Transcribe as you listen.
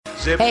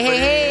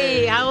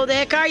Hey, how the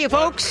heck are you,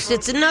 folks?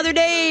 It's another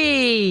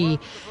day.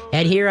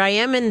 And here I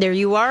am, and there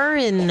you are.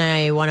 And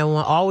I want to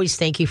always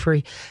thank you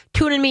for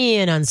tuning me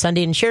in on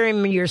Sunday and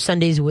sharing your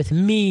Sundays with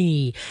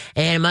me.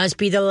 And it must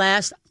be the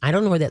last. I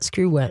don't know where that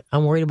screw went.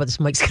 I'm worried about this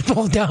mic's going to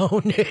fall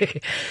down.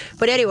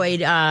 But anyway,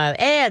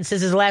 and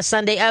since it's the last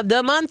Sunday of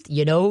the month,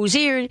 you know who's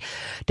here.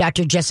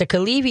 Dr. Jessica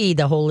Levy,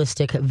 the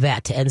holistic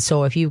vet. And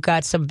so if you've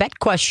got some vet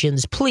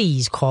questions,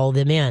 please call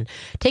them in.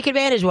 Take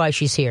advantage while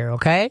she's here,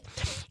 okay?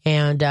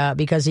 And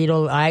because, you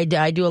know, I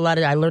do a lot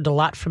of, I learned a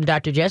lot from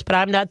Dr. Jess, but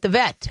I'm not the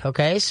vet,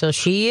 okay? So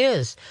she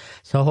is.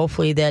 So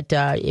hopefully that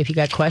if you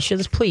got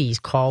questions, please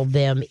call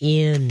them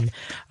in,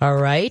 all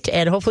right?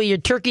 And hopefully your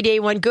turkey day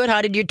went good.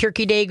 How did your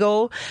turkey day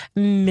go,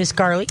 Miss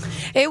Carly?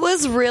 It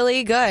was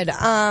really good.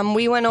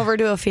 We went over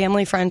to a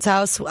family friend's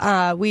house.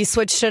 We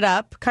switched it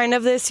up kind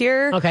of this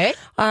year. Okay.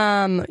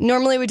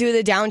 Normally we do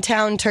the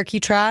downtown turkey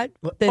trot.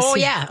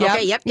 Yeah.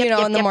 Okay. Yep. You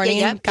know, in the morning,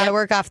 got to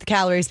work off the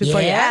calories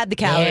before you add the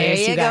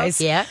calories, you guys.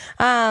 Go.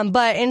 Yeah.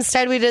 But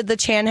instead we did the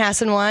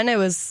Chanhassen one. It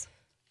was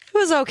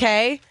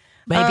okay.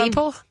 Many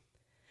people?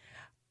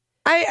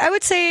 I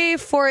would say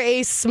for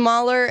a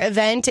smaller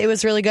event, it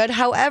was really good.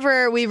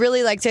 However, we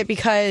really liked it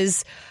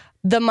because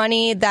the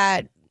money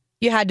that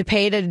you had to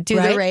pay to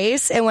do the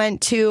race, it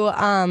went to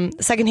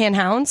Secondhand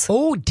Hounds.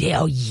 Oh,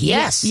 Dale,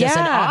 yes. Yeah.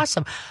 That's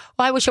awesome.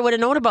 Well, I wish I would have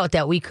known about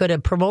that. We could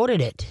have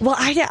promoted it. Well,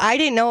 I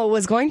didn't know it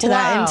was going to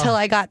that until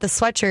I got the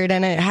sweatshirt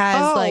and it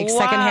has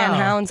Secondhand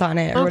Hounds on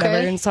it or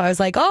whatever. And so I was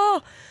like,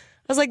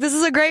 this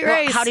is a great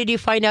race. How did you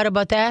find out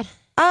about that?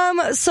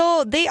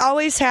 So they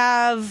always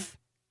have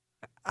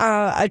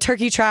a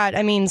turkey trot,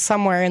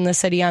 somewhere in the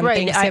city on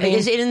Thanksgiving.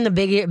 Is it in the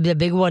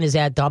big one is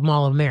at the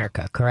Mall of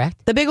America,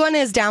 correct? The big one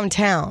is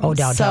downtown. Oh,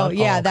 downtown. So,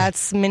 yeah,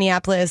 that's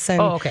Minneapolis.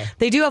 And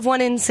they do have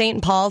one in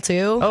St. Paul,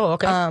 too. Oh,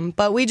 okay.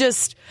 But we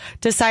just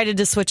decided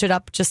to switch it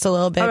up just a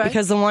little bit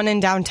because the one in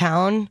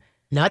downtown...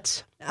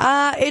 Nuts?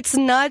 It's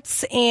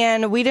nuts,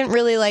 and we didn't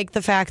really like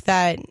the fact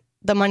that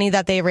the money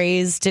that they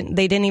raised,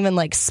 they didn't even,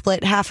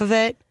 split half of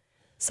it.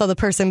 So the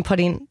person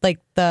putting,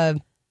 the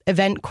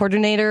event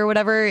coordinator or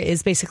whatever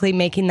is basically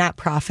making that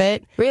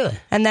profit. Really?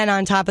 And then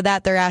on top of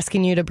that, they're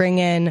asking you to bring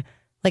in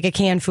a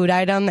canned food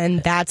item,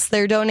 and that's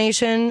their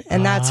donation.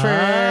 And that's for...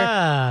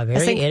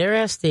 very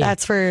interesting.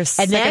 That's for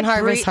Second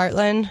Harvest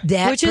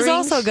Heartland, which is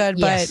also good.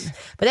 Yes.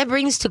 But that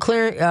brings to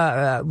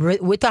clear,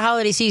 with the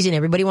holiday season,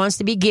 everybody wants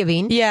to be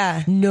giving.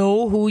 Yeah.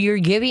 Know who you're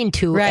giving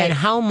to and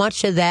how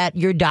much of that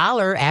your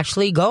dollar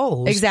actually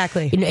goes.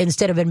 Exactly.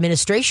 Instead of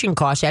administration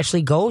costs,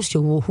 actually goes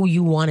to who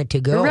you want it to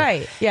go.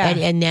 Right, yeah.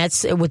 And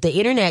that's, with the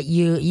internet,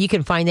 you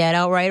can find that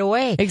out right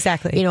away.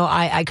 Exactly. You know,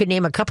 I could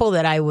name a couple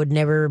that I would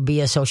never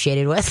be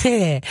associated with.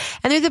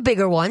 And they're the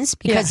bigger ones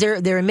because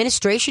their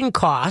administration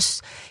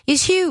costs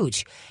is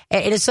huge.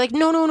 And it's like,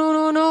 no.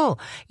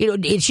 You know,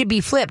 it should be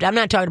flipped. I'm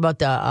not talking about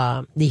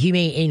the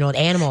humane,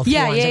 animal ones.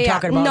 I'm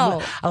talking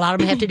about a lot of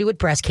them have to do with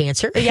breast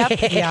cancer. Yep,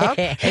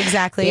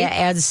 exactly. Yeah,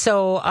 and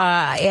so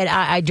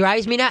it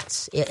drives me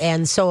nuts.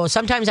 And so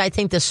sometimes I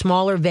think the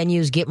smaller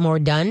venues get more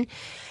done.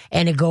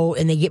 And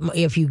they get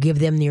if you give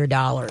them your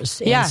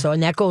dollars.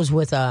 And that goes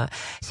with a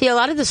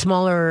lot of the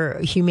smaller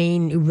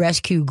humane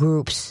rescue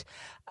groups.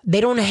 They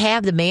don't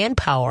have the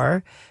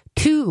manpower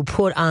to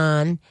put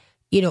on,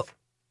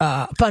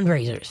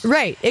 fundraisers.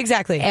 Right,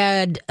 exactly.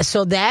 And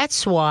so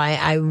that's why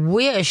I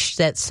wish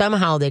that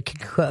somehow they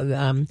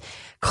could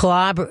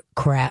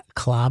collaborate.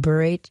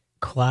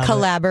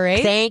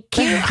 Thank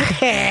you.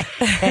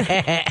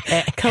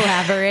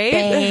 Collaborate.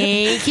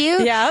 Thank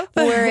you. Yeah.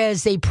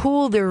 Whereas they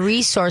pool their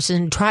resources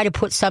and try to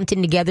put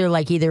something together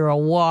like either a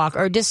walk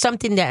or just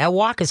something that a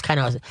walk is kind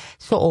of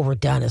so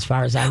overdone as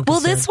far as I'm concerned. Well,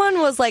 this one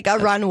was like a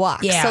run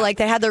walk. Yeah. So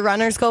they had the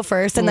runners go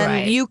first and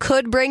then you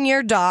could bring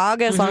your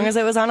dog as long as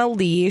it was on a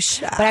leash.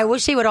 But I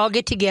wish they would all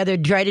get together,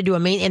 try to do a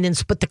main and then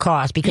split the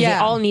cost because they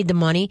all need the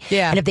money.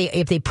 Yeah. And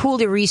if they pool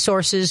their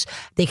resources,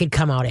 they could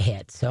come out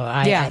ahead. So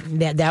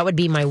that would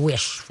be my wish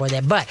for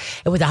them. But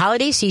with the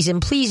holiday season,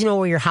 please know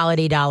where your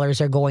holiday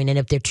dollars are going and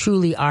if they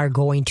truly are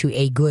going to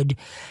a good,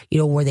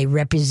 where they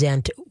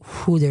represent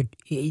who they're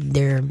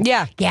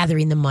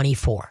gathering the money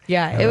for.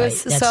 Yeah, it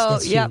was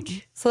that's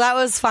huge. So that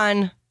was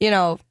fun,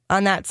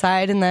 on that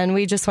side. And then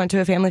we just went to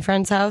a family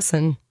friend's house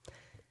and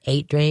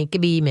ate, drank,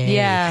 and be merry.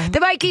 Yeah. The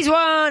Vikings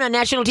won on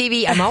national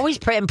TV. I'm always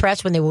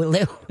impressed when they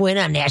win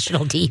on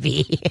national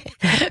TV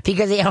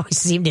because they always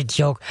seem to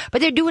joke.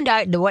 But they're doing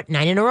 9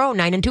 in a row,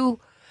 9-2.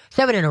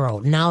 7 in a row.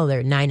 Now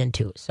they're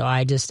 9-2. So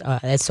I just,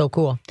 that's so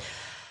cool.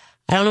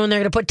 I don't know when they're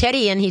going to put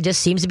Teddy in. He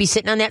just seems to be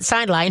sitting on that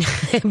sideline.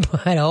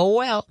 But oh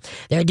well,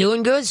 they're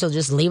doing good, so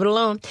just leave it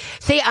alone.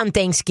 Say on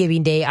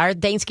Thanksgiving Day, our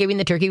Thanksgiving,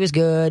 the turkey was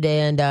good,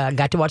 and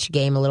got to watch the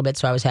game a little bit,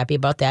 so I was happy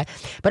about that.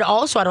 But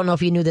also, I don't know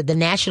if you knew that the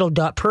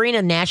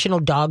Purina National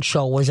Dog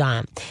Show was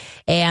on.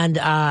 And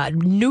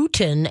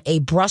Newton, a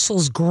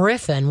Brussels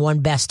Griffon, won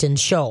Best in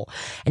Show.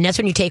 And that's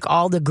when you take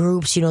all the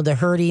groups, the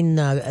herding,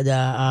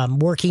 the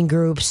working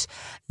groups,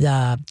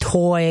 the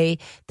toy,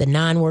 the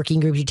non-working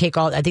groups. You take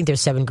all, I think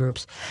there's 7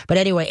 groups. But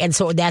anyway, and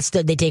so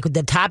they take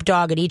the top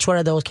dog in each one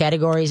of those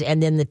categories,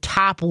 and then the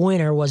top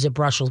winner was a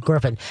Brussels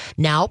Griffin.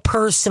 Now,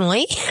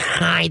 personally,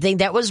 I think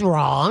that was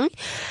wrong.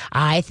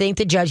 I think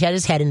the judge had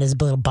his head in his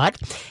little butt.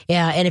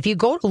 Yeah, and if you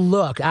go to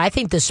look, I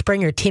think the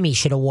Springer Timmy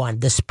should have won.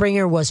 The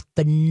Springer was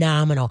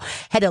phenomenal.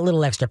 Had that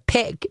little extra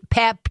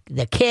pep,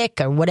 the kick,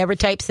 or whatever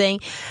type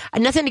thing.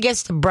 Nothing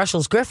against the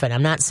Brussels Griffin.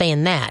 I'm not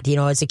saying that.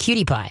 It's a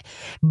cutie pie.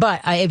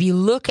 But if you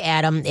look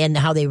at them and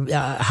how they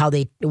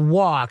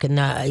walk, and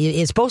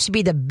it's supposed to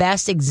be the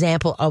best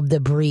example of the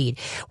breed,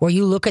 where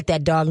you look at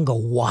that dog and go,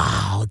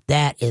 wow,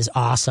 that is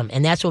awesome.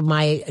 And that's what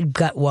my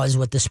gut was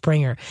with the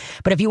Springer.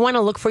 But if you want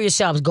to look for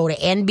yourselves, go to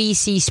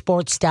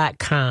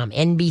NBCSports.com,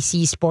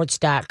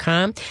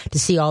 NBCSports.com to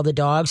see all the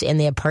dogs, and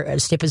they have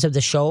snippets of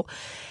the show.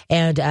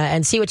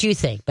 And see what you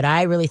think. But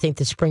I really think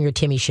the Springer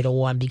Timmy should have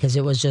won, because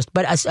it was just.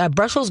 But a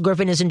Brussels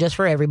Griffin isn't just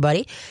for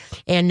everybody.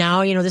 And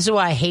now, this is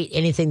why I hate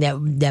anything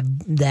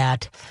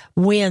that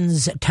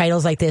wins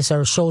titles like this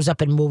or shows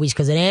up in movies,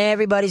 because then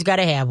everybody's got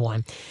to have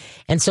one.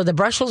 And so the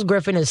Brussels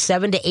Griffin is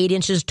 7 to 8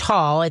 inches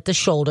tall at the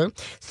shoulder,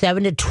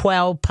 7 to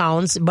 12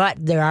 pounds, but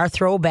there are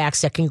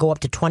throwbacks that can go up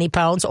to 20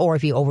 pounds, or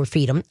if you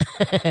overfeed them.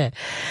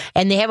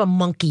 And they have a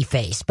monkey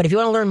face. But if you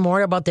want to learn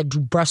more about the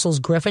Brussels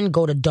Griffin,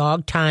 go to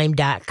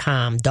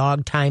dogtime.com,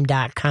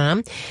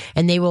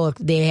 and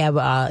they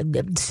have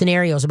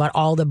scenarios about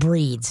all the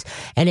breeds.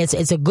 And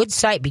it's a good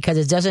site, because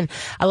it doesn't,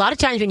 a lot of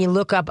times when you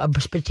look up a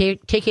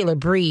particular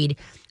breed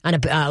on a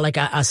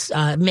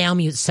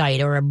Malamute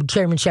site or a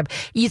German Shepherd,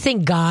 you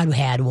think God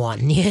had one.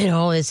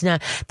 It's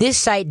not. This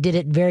site did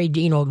it very,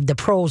 the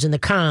pros and the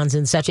cons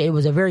and such. It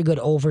was a very good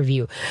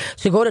overview.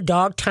 So go to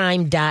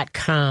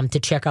dogtime.com to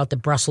check out the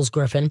Brussels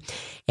Griffin.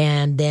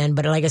 And then,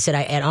 but like I said,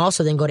 and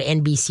also then go to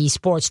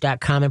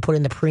NBCSports.com and put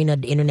in the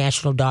Purina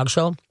International Dog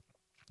Show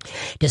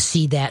to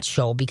see that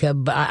show, because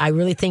I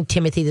really think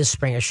Timothy the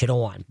Springer should have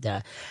won.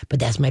 But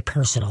that's my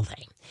personal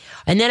thing.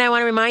 And then I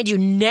want to remind you,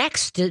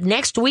 next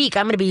week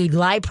I'm going to be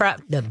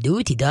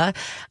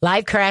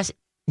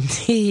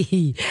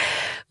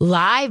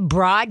live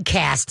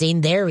broadcasting,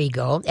 there we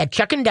go, at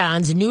Chuck and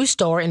Don's new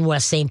store in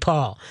West St.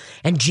 Paul.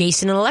 And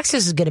Jason and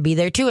Alexis is going to be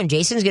there too. And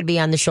Jason's going to be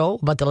on the show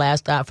about the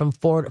last from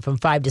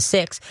 5 to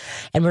 6.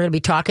 And we're going to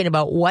be talking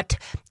about what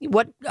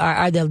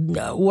are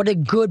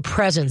good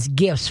presents,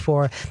 gifts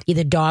for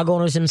either dog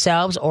owners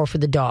themselves or for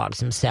the dogs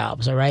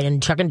themselves. All right.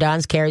 And Chuck and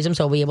Don's carries them,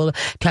 so we'll be able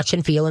to touch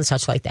and feel and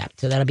such like that.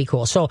 So that'll be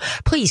cool. So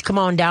please come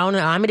on down.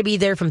 I'm going to be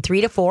there from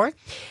 3 to 4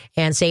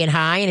 and saying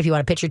hi. And if you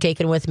want a picture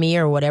taken with me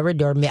or whatever,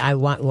 or I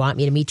want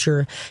me to meet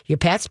your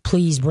pets,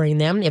 please bring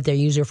them if they're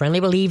user friendly.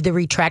 But leave the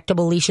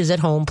retractable leashes at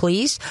home,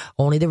 please.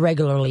 Only the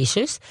regular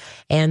leashes.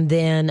 And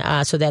then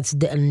so that's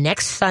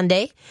next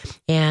Sunday,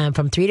 and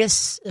from 3 to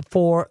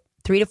 4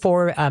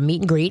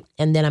 meet and greet,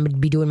 and then I'm going to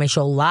be doing my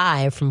show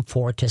live from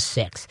 4 to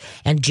 6.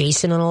 And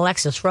Jason and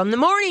Alexis from the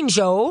morning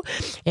show,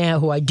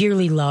 who I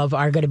dearly love,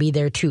 are going to be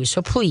there too.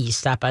 So please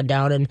stop on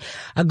down, and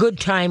a good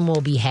time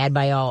will be had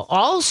by all.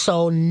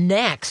 Also,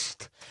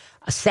 next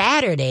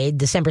Saturday,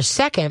 December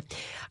 2nd,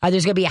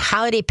 there's going to be a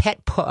holiday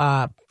pet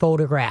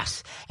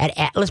photographs at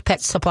Atlas Pet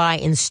Supply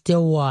in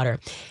Stillwater.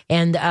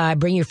 And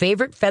bring your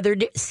favorite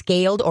feathered,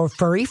 scaled, or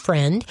furry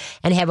friend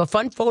and have a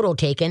fun photo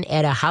taken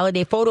at a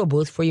holiday photo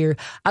booth for your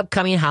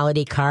upcoming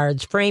holiday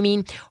cards,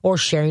 framing, or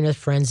sharing with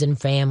friends and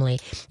family.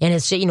 And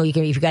it's, you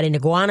can, if you got an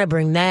iguana,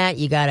 bring that.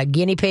 You got a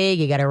guinea pig,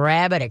 you got a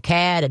rabbit, a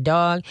cat, a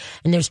dog.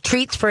 And there's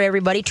treats for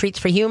everybody, treats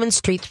for humans,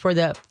 treats for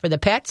the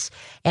pets.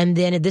 And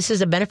then this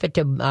is a benefit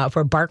to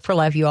for Bark for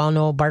Life. You all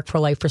know Bark for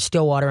Life for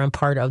Stillwater. I'm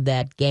part of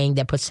that gang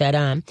that puts that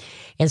on.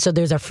 And so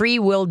there's a free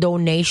will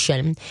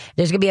donation.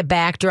 There's going to be a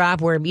backdrop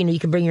where, you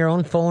can bring your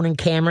own phone and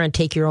camera and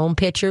take your own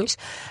pictures.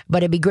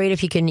 But it'd be great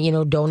if you can,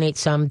 donate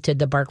some to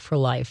the Bark for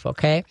Life,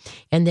 okay?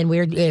 And then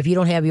if you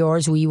don't have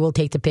yours, we will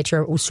take the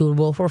picture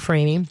suitable for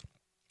framing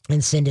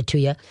and send it to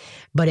you.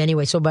 But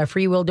anyway, so by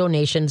free will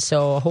donation,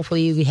 so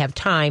hopefully you have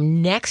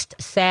time next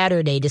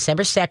Saturday,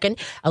 December 2nd,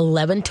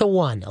 11 to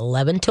 1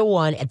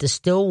 at the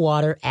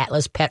Stillwater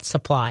Atlas Pet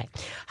Supply.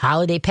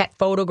 Holiday pet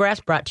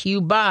photographs brought to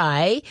you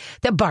by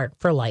the Bark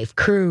for Life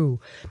crew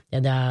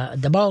and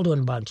the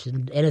Baldwin Bunch.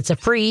 And it's a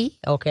free,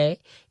 okay?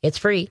 It's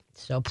free.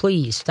 So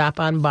please stop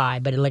on by.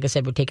 But like I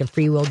said, we're taking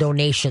free will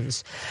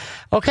donations.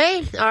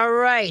 Okay? All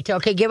right.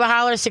 Okay, give a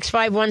holler,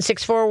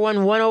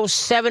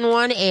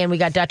 651-641-1071. And we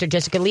got Dr.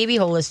 Jessica Levy,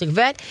 holistic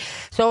vet.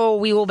 So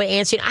we will be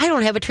answering. I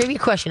don't have a trivia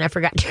question. I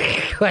forgot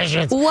trivia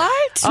questions.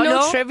 What? Oh,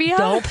 no trivia?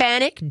 Don't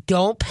panic.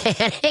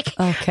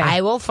 Okay. I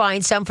will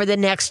find some for the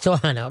next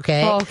one,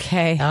 okay?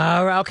 Okay.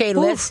 All right. Okay,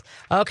 let's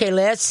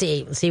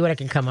see. Let's see what I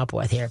can come up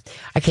with here.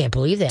 I can't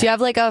believe that. Do you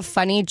have like a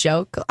funny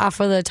joke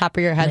off of the top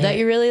of your head that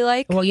you really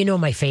like? Well,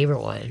 my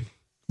favorite one.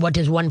 What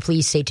does one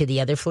flea say to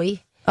the other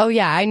flea? Oh,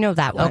 yeah, I know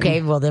that one.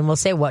 Okay, well, then we'll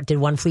say, what did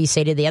one flea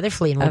say to the other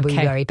flea? And we'll be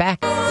right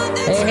back.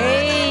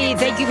 Hey,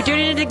 thank you for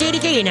tuning in to the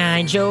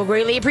KDK9 show.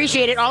 Greatly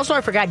appreciate it. Also,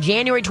 I forgot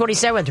January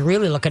 27th,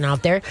 really looking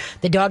out there.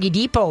 The Doggy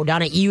Depot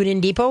down at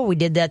Union Depot. We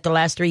did that the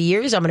last 3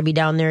 years. I'm going to be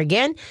down there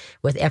again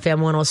with FM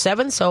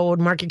 107. So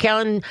mark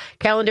your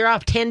calendar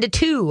off 10 to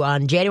 2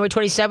 on January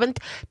 27th,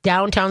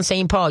 downtown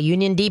St. Paul,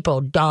 Union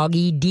Depot,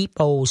 Doggy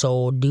Depot.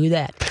 So do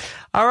that.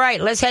 All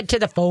right, let's head to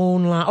the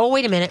phone line. Oh,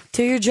 wait a minute.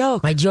 To your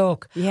joke. My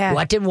joke. Yeah.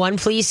 What did one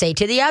flea say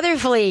to the other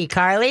flea,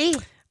 Carly?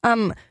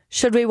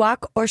 Should we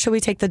walk or should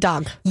we take the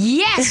dog?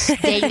 Yes!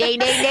 Ding, ding, ding,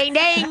 ding,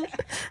 ding.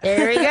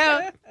 There we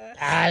go.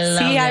 I love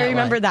See, that I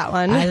remember one. that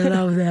one. I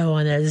love that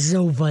one. That is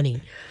so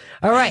funny.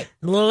 All right,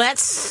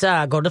 let's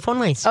go to the phone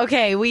lines.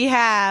 Okay, we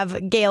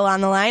have Gail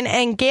on the line,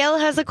 and Gail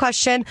has a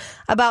question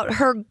about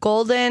her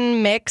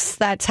golden mix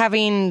that's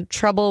having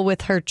trouble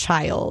with her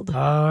child.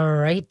 All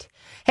right.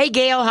 Hey,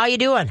 Gail, how you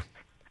doing?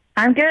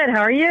 I'm good.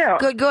 How are you?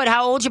 Good, good.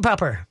 How old's your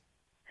pupper?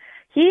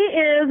 He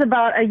is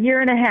about a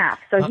year and a half,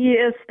 so he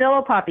is still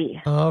a puppy.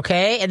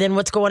 Okay, and then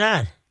what's going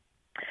on?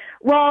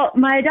 Well,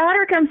 my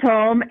daughter comes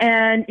home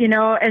and,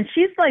 and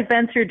she's like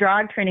been through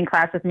dog training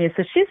class with me.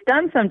 So she's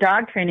done some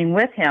dog training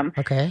with him.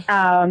 Okay.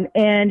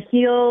 And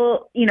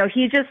he'll,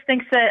 he just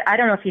thinks that, I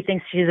don't know if he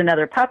thinks she's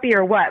another puppy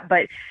or what,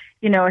 but,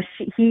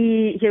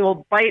 he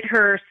will bite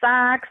her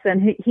socks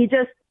and he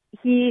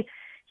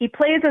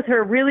plays with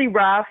her really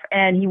rough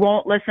and he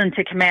won't listen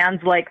to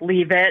commands like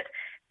leave it.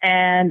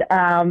 And,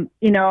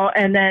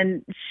 and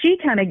then she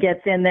kind of gets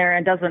in there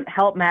and doesn't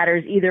help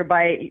matters either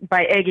by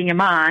egging him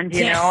on,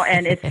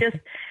 and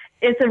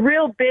it's a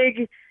real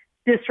big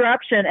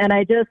disruption. And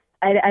I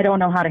don't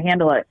know how to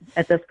handle it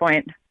at this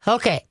point.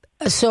 Okay.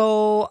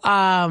 So,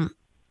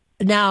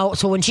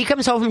 so when she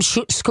comes home from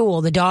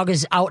school, the dog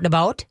is out and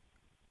about?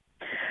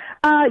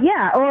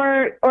 Yeah.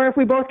 Or if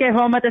we both get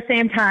home at the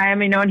same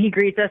time, and he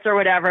greets us or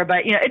whatever,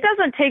 but, it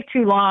doesn't take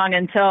too long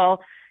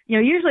until,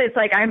 usually it's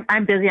like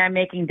I'm busy. I'm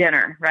making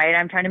dinner, right?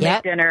 I'm trying to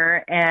make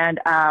dinner, and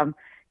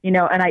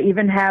and I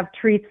even have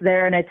treats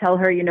there. And I tell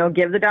her,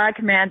 give the dog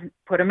commands,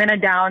 put him in a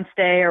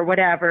downstay or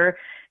whatever,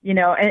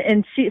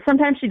 And she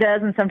sometimes she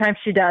does, and sometimes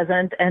she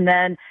doesn't. And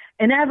then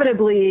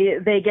inevitably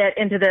they get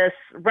into this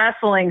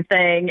wrestling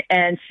thing,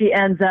 and she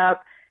ends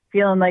up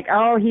feeling like,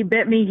 oh, he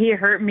bit me, he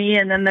hurt me,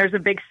 and then there's a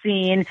big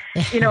scene,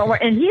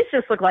 and he's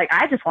just looked like,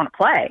 I just want to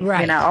play,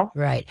 Right.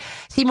 Right.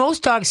 See,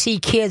 most dogs see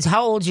kids.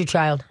 How old's your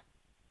child?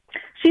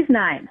 She's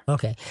 9.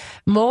 Okay.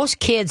 Most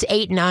kids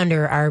 8 and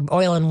under are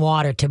oil and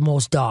water to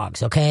most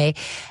dogs, okay?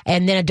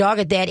 And then a dog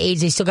at that age,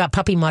 they still got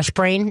puppy mush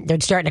brain.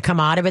 They're starting to come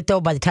out of it, though.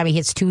 By the time he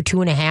hits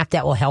 2.5,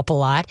 that will help a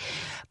lot.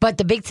 But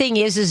the big thing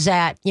is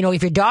that,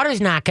 if your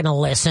daughter's not going to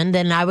listen,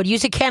 then I would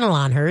use a kennel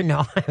on her.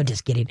 No, I'm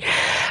just kidding.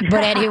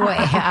 But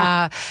anyway,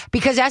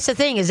 because that's the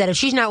thing, is that if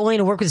she's not willing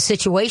to work with the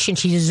situation,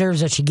 she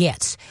deserves what she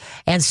gets.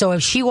 And so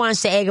if she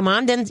wants to egg him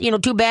on, then,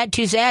 too bad,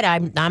 too sad.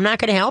 I'm not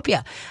going to help you.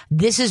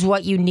 This is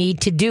what you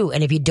need to do.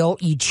 And if you don't,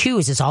 you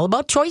choose. It's all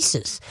about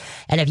choices.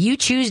 And if you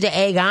choose to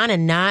egg on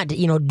and not,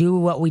 do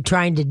what we're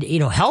trying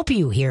to, help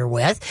you here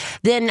with,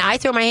 then I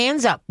throw my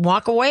hands up,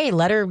 walk away,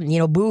 let her,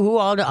 boo-hoo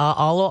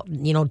all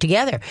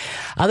together.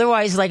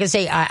 Otherwise, like I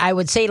say, I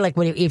would say, like,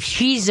 if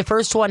she's the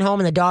first one home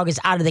and the dog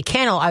is out of the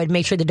kennel, I would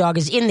make sure the dog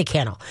is in the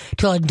kennel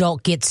till an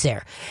adult gets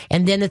there.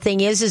 And then the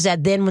thing is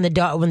that then when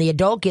the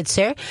adult gets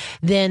there,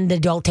 then the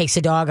adult takes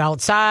the dog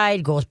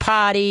outside, goes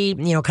potty,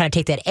 kind of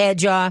take that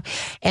edge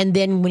off. And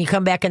then when you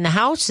come back in the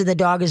house, the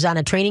dog is on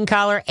a training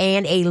collar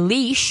and a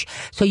leash,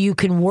 so you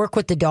can work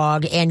with the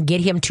dog and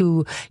get him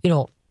to,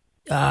 you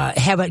got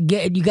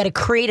to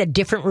create a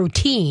different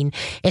routine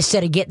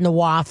instead of getting the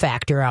wow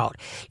factor out.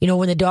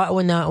 When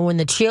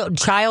the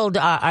child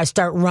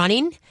start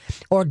running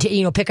or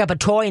pick up a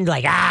toy and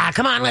like,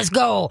 come on, let's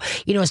go,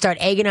 start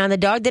egging on the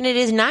dog, then it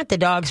is not the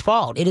dog's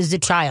fault. It is the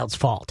child's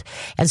fault.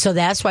 And so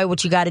that's why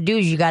what you got to do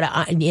is you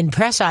got to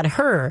impress on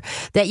her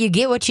that you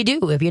get what you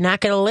do if you're not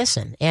going to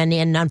listen. And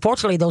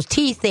unfortunately, those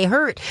teeth, they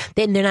hurt.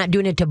 Then they're not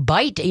doing it to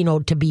bite,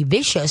 to be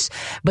vicious,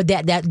 but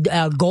that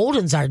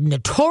Goldens are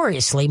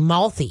notoriously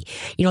mouthy.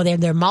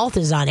 Their mouth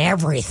is on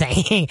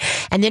everything.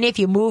 And then if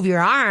you move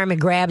your arm, it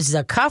grabs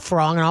the cuff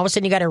wrong, and all of a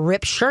sudden you got a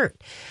ripped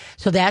shirt.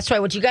 So that's why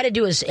what you got to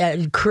do is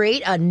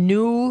create a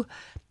new,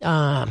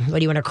 what do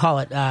you want to call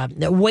it?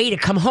 The way to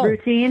come home.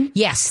 Routine?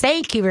 Yes,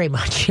 thank you very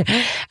much.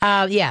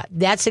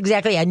 That's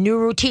exactly a new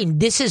routine.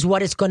 This is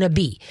what it's going to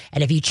be.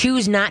 And if you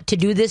choose not to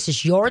do this,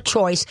 it's your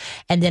choice,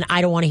 and then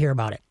I don't want to hear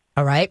about it.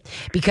 All right,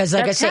 because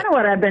like that's I said, kind of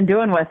what I've been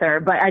doing with her.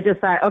 But I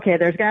just thought, okay,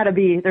 there's got to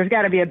be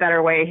a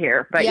better way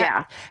here. But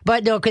yeah.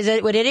 But no,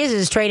 because what it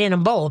is train in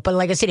them both. But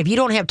like I said, if you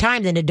don't have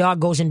time, then the dog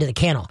goes into the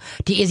kennel.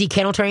 Is he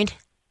kennel trained?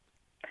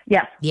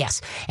 Yes.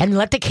 Yes. And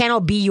let the kennel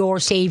be your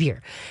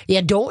savior.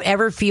 Yeah, don't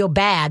ever feel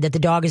bad that the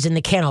dog is in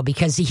the kennel,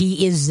 because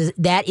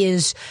that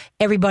is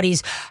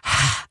everybody's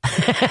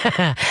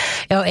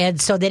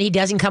And so then he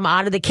doesn't come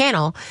out of the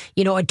kennel,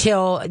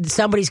 until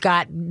somebody's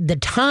got the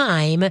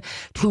time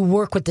to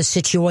work with the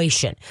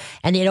situation.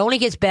 And it only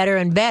gets better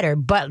and better.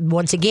 But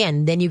once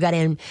again, then you got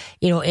to,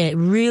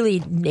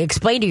 really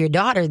explain to your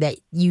daughter that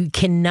you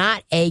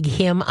cannot egg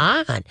him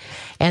on.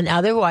 And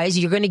otherwise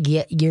you're going to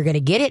get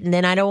it. And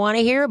then I don't want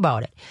to hear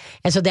about it.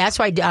 And so that's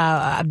why,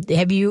 I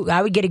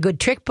would get a good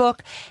trick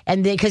book.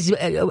 And then, cause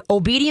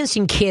obedience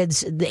in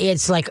kids,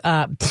 it's like,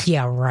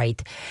 yeah,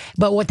 right.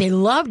 But what they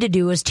love to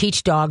do is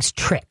teach dogs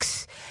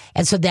tricks.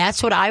 And so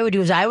that's what I would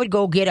do is I would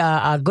go get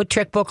a good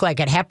trick book like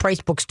at half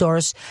price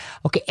bookstores.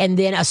 Okay. And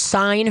then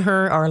assign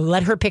her or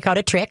let her pick out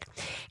a trick.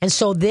 And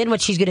so then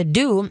what she's going to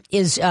do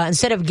is,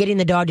 instead of getting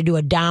the dog to do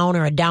a down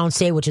or a down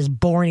say, which is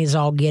boring as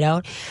all get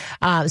out,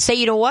 say,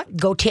 you know what,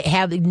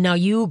 now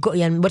you go,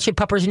 and what's your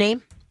pupper's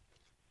name?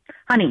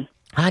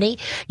 Honey,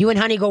 you and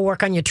Honey go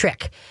work on your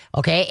trick,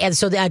 okay? And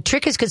so the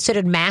trick is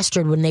considered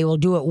mastered when they will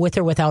do it with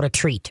or without a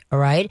treat, all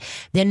right?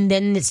 Then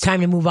it's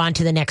time to move on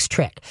to the next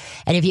trick.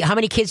 And how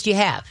many kids do you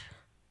have?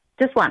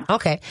 Just one.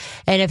 Okay.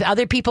 And if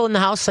other people in the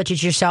house, such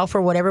as yourself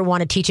or whatever,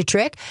 want to teach a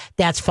trick,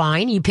 that's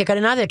fine. You pick out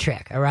another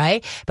trick, all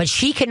right? But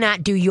she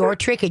cannot do your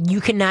trick and you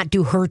cannot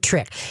do her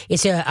trick.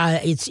 It's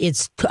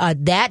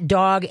that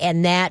dog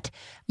and that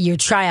your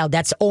child,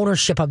 that's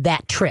ownership of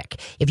that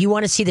trick. If you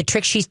want to see the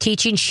trick she's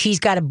teaching, she's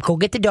got to go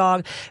get the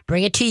dog,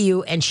 bring it to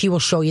you, and she will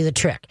show you the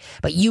trick.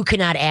 But you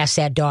cannot ask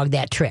that dog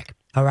that trick.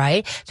 All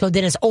right. So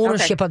then it's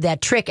ownership of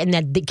that trick and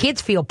that the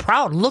kids feel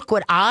proud. Look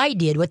what I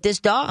did with this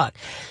dog.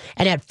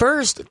 And at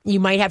first you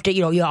might have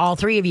to, all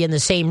three of you in the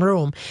same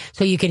room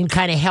so you can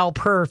kind of help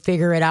her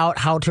figure it out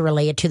how to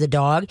relay it to the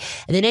dog.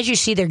 And then as you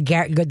see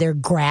they're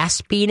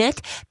grasping it,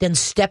 then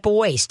step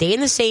away, stay in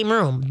the same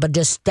room, but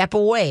just step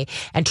away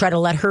and try to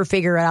let her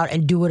figure it out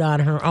and do it on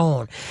her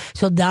own.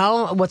 So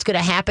now what's going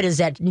to happen is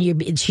that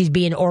she's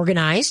being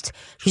organized.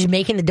 She's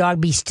making the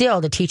dog be still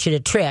to teach it a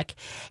trick.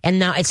 And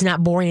now it's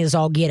not boring as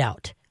all get out.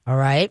 All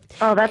right.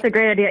 Oh, that's a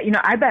great idea.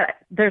 I bet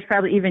there's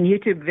probably even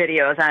YouTube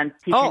videos on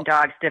teaching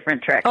dogs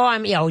different tricks. Oh,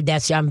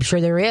 I'm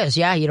sure there is.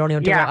 Yeah, you don't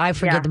even. I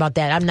forget about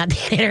that. I'm not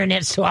the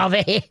internet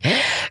suave.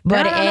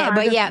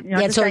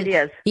 But so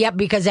ideas. Yeah,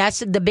 because that's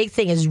the big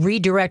thing is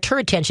redirect her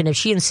attention. If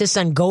she insists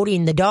on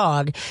goading the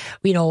dog,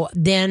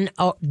 then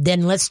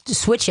let's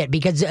switch it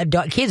because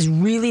kids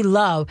really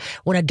love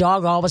when a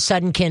dog all of a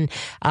sudden can,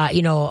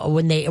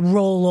 when they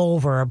roll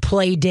over or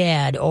play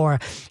dead or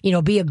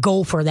be a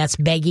gopher that's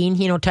begging,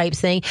 type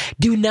thing.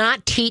 Do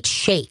not teach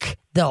shake,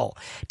 though.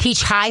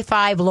 Teach high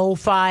 5, low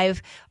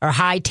 5, or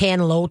high 10,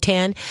 low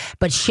 10.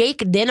 But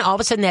shake, then all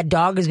of a sudden that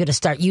dog is going to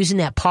start using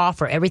that paw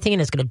for everything,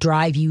 and it's going to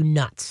drive you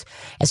nuts.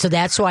 And so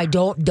that's why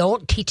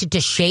don't teach it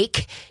to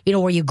shake,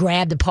 where you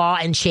grab the paw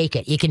and shake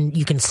it. You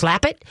can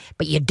slap it,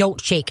 but you don't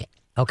shake it.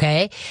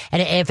 Okay.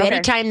 And if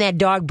anytime that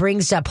dog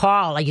brings a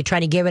paw, like you're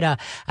trying to give it a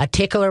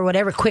tickle or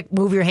whatever, quick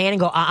move your hand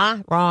and go,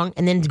 wrong.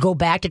 And then go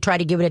back to try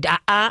to give it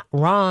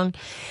wrong.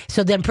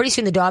 So then pretty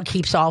soon the dog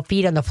keeps all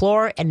feet on the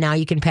floor and now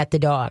you can pet the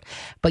dog.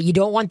 But you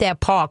don't want that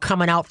paw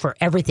coming out for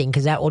everything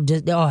because that will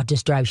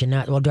just drives you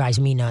nuts. Well, drives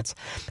me nuts.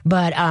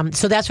 But,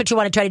 so that's what you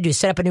want to try to do.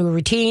 Set up a new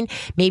routine,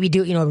 maybe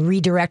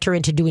redirect her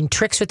into doing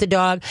tricks with the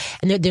dog.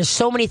 And there's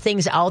so many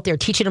things out there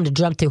teaching them to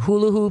jump through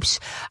hula hoops.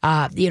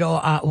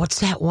 What's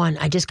that one?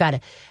 I just got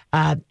it.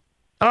 I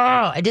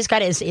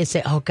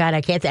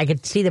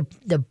could see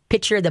the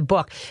picture of the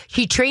book.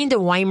 She trained the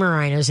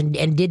Weimaraners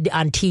and did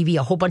on TV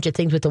a whole bunch of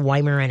things with the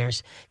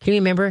Weimaraners. Can you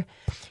remember?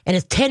 And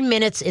it's 10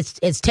 minutes.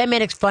 It's 10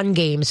 minutes fun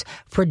games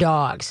for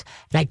dogs.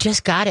 And I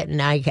just got it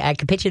and I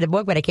can picture the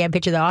book, but I can't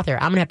picture the author.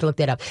 I'm going to have to look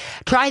that up.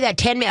 Try that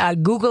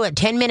Google it,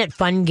 10-minute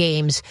fun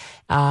games,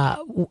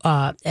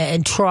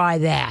 and try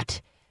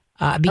that.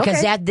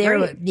 Because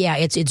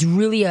it's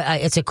really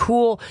it's a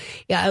cool,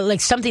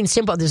 like something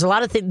simple. There's a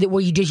lot of things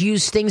where you just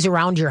use things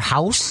around your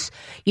house,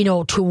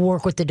 to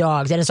work with the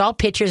dogs. And it's all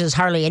pictures. There's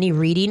hardly any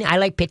reading. I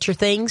like picture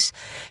things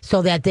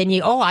so that then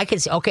I can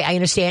say, okay, I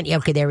understand. Yeah,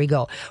 okay, there we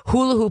go.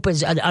 Hula hoop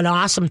is an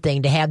awesome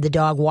thing to have the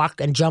dog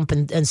walk and jump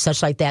and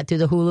such like that through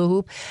the hula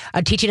hoop.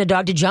 Teaching a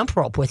dog to jump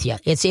rope with you.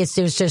 There's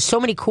just so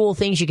many cool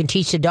things you can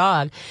teach the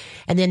dog.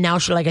 And then now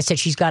like I said,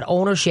 she's got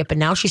ownership and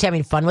now she's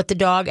having fun with the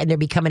dog and they're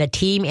becoming a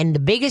team. And the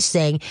biggest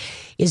thing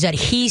is that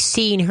he's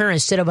seeing her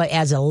instead of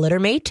as a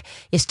littermate,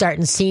 is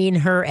starting seeing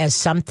her as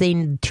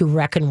something to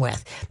reckon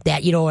with.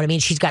 That, you know what I mean?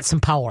 She's got some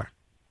power.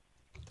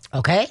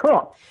 Okay?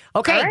 Cool.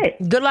 Okay. All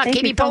right. Good luck. Thank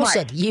Keep me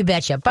posted. You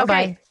betcha.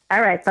 Bye-bye. Okay.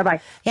 All right. Bye-bye.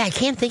 Yeah, I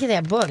can't think of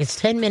that book.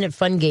 It's 10-minute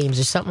fun games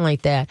or something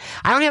like that.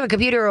 I don't have a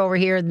computer over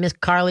here. Miss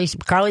Carly's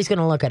going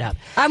to look it up.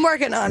 I'm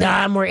working on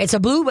it. It's a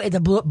blue. The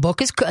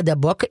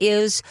book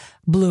is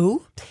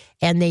blue.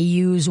 And they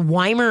use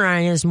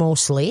Weimaraners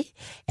mostly,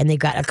 and they've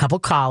got a couple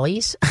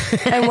collies.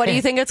 And what do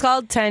you think it's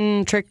called?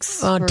 10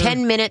 tricks?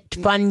 10-minute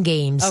fun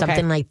games,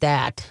 something like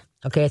that.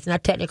 Okay, it's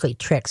not technically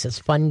tricks; it's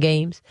fun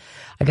games.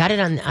 I got it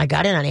on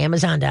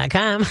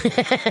Amazon.com.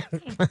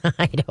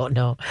 I don't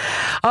know.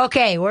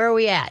 Okay, where are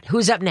we at?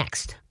 Who's up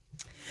next?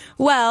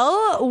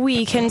 Well,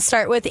 we can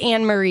start with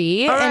Anne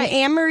Marie. All right. And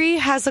Anne Marie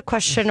has a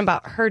question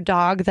about her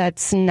dog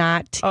that's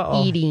not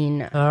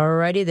eating. All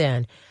righty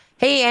then.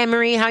 Hey, Anne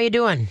Marie, how you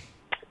doing?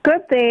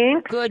 Good,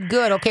 thanks. Good.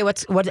 Okay,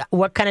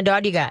 what kind of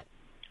dog you got?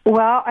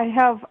 Well, I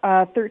have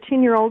a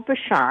 13-year-old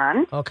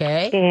Bashan,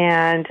 Okay.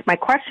 and my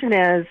question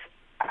is,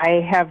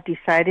 I have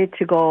decided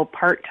to go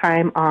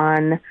part-time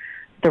on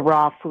the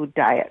raw food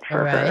diet for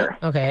All right. her.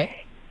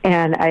 Okay.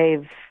 And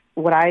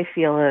what I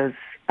feel is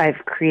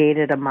I've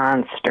created a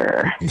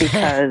monster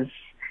because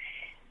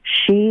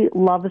she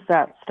loves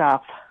that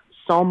stuff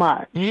so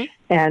much. Mm-hmm.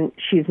 And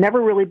she's never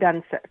really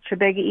been such a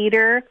big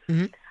eater.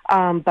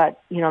 Mm-hmm.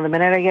 But, the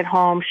minute I get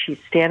home, she's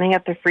standing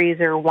at the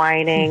freezer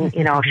whining,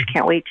 she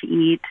can't wait to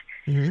eat.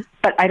 Mm-hmm.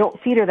 But I don't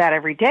feed her that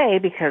every day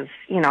because,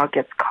 it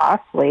gets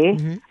costly.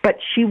 Mm-hmm. But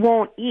she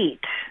won't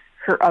eat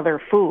her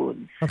other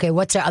foods. Okay,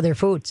 what's her other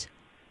foods?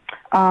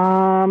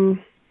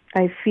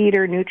 I feed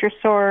her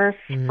Nutrisource,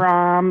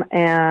 From,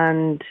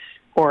 and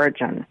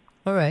Origin.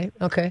 All right.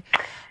 Okay.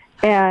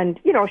 And,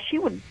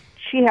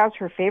 she has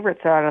her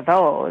favorites out of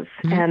those.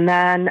 Mm-hmm. And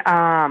then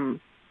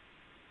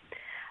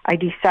I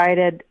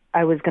decided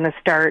I was going to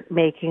start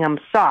making them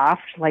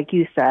soft, like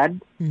you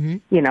said,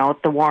 the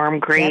warm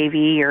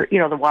gravy or,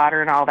 the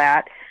water and all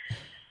that.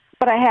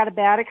 But I had a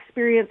bad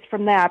experience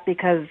from that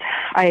because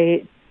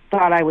I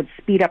thought I would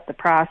speed up the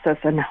process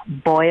and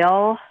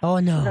boil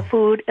the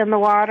food in the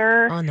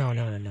water. Oh, no.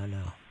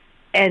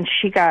 And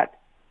she got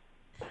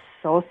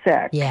so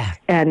sick. Yeah.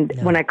 And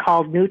when I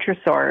called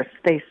Nutrisource,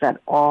 they said,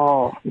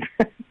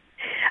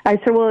 I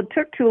said, well, it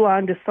took too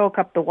long to soak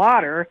up the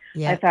water.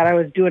 Yeah. I thought I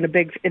was doing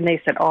and they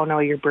said, oh, no,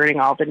 you're burning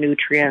all the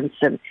nutrients.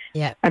 And,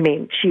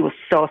 she was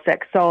so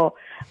sick. So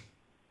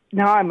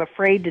now I'm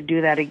afraid to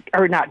do that,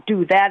 or not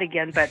do that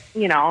again, but,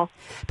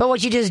 But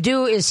what you just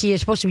do is you're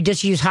supposed to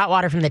just use hot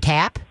water from the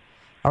tap,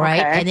 all right?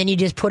 Okay. And then you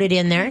just put it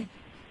in there,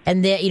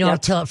 and then,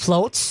 until it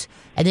floats.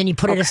 And then you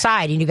put it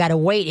aside, and you got to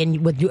wait.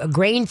 And with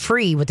grain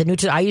free, with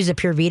the I use the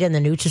Pure Vita and the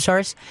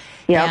Nutrisource,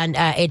 and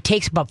it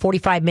takes about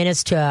 45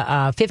 minutes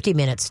to 50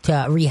 minutes to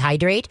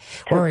rehydrate.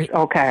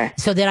 Okay.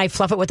 So then I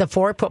fluff it with a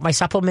fork, put my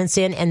supplements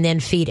in, and then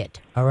feed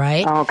it. All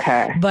right.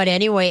 Okay. But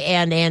anyway,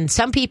 and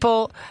some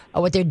people,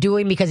 what they're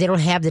doing because they don't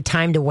have the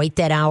time to wait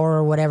that hour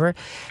or whatever.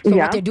 So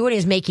what they're doing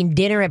is making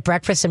dinner at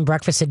breakfast and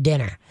breakfast at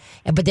dinner.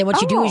 But then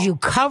what you do is you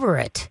cover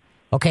it.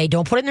 Okay,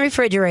 don't put it in the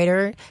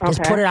refrigerator.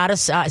 Just put it out of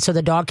so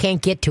the dog can't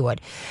get to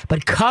it.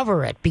 But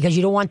cover it because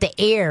you don't want the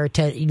air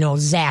to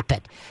zap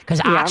it.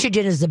 Because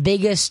oxygen is the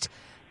biggest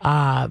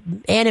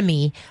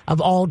enemy of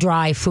all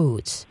dry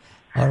foods.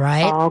 All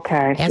right.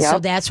 Okay. And so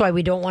that's why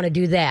we don't want to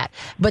do that.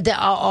 But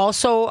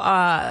also,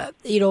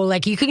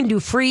 like you can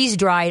do freeze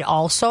dried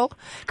also.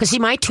 Because see,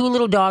 my two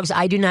little dogs,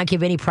 I do not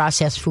give any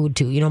processed food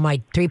to.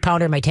 My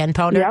 3-pounder, my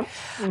 10-pounder. Yep.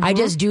 Mm-hmm. I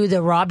just do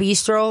the raw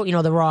bistro,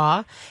 the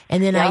raw.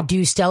 And then I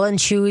do Stella and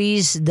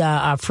Chewy's,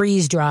 the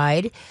freeze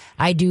dried.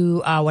 I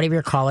do, whatever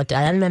you call it,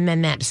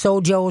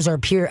 Sojo's or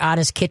Pure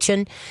Honest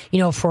Kitchen,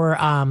 for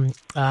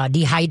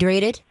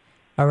dehydrated.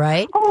 All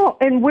right. Oh,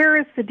 and where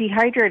is the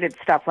dehydrated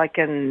stuff? Like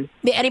in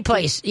any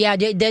place? Yeah,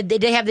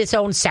 they have this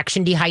own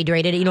section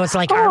dehydrated. It's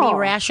like army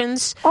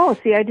rations. Oh,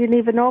 see, I didn't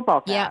even know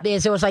about that. Yeah,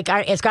 so it's like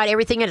it's got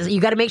everything in it. You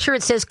got to make sure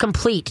it says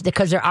complete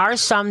because there are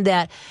some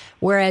that,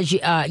 whereas you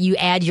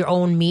add your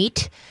own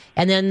meat.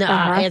 And then,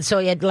 and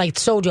so like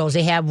Sojo's,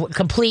 they have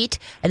complete,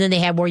 and then they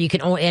have where you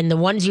can own, and the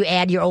ones you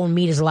add your own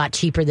meat is a lot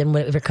cheaper than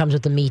if it comes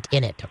with the meat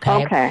in it.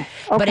 Okay.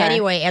 But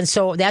anyway, and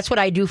so that's what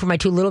I do for my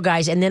two little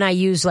guys, and then I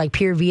use like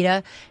Pure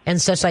Vita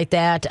and such like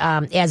that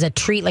as a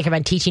treat, like if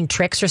I'm teaching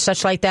tricks or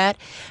such like that.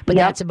 But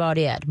that's about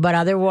it. But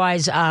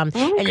otherwise,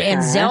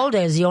 and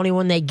Zelda is the only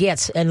one that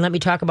gets. And let me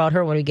talk about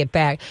her when we get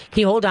back.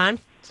 Can you hold on?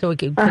 So we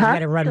can, 'cause we got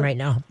to run right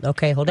now.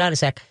 Okay, hold on a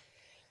sec.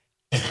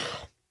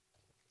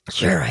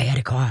 Sure, I had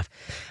a cough.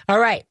 All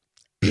right.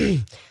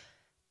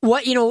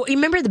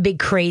 Remember the big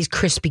craze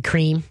Krispy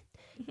Kreme?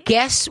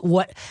 Guess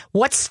what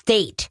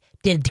state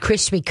did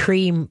Krispy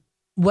Kreme,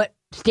 what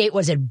state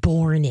was it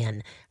born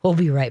in? We'll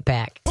be right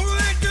back.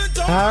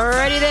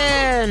 Alrighty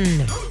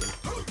then.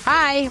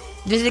 Hi,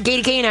 this is the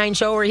Katie K9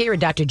 Show. We're here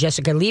with Dr.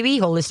 Jessica Levy,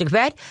 Holistic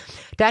Vet.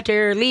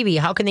 Dr. Levy,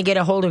 how can they get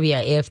a hold of you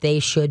if they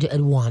should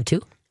want to?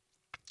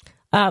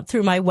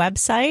 Through my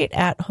website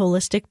at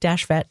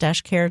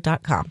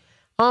holistic-vet-care.com.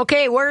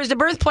 Okay, where is the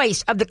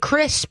birthplace of the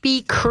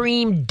Krispy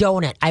Kreme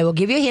donut? I will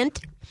give you a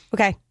hint.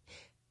 Okay.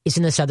 It's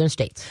in the southern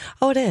states.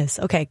 Oh, it is.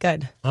 Okay,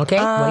 good. Okay,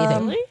 what do you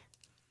think?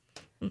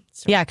 Really?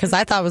 Yeah, because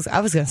I was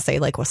going to say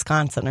like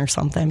Wisconsin or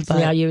something. But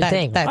yeah, you would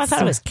think. I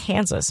thought it was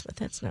Kansas, but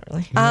that's not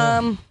really.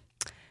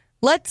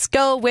 Let's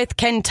go with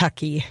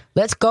Kentucky.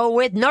 Let's go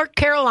with North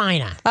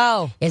Carolina.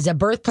 Oh. Is the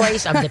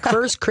birthplace of the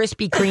first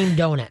Krispy Kreme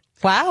donut.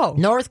 Wow.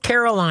 North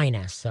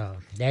Carolina. So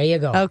there you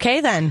go. Okay,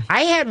 then.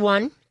 I had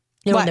one.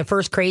 When the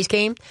first craze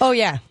came. Oh,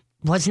 yeah.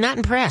 Was not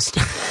impressed.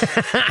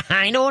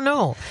 I don't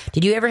know.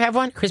 Did you ever have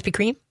one, Krispy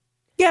Kreme?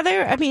 Yeah,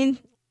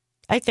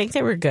 I think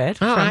they were good.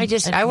 Oh, I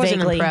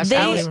wasn't impressed.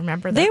 I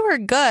remember them. They were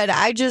good.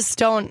 I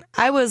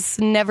was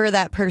never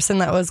that person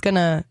that was going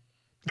to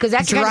because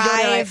that's the kind of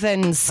donut drive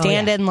and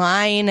stand in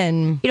line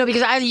and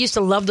because I used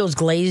to love those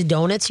glazed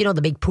donuts, the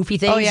big poofy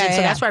things. Oh, yeah, and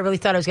so yeah. that's why I really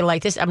thought I was going to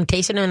like this. I'm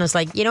tasting it and it's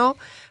like,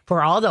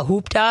 for all the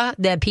hoopta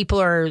that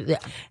people are.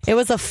 it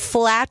was a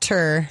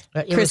flatter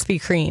Krispy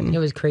Kreme. It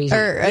was crazy.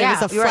 Or it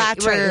was a you're right,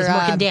 flatter, It was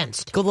more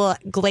condensed.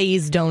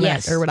 glazed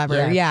donut or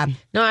whatever. Yeah.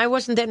 No, I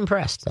wasn't that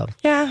impressed though.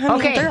 Yeah. I mean,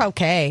 Okay. they're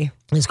okay.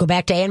 Let's go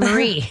back to Anne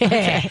Marie.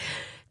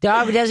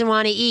 Dog doesn't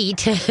want to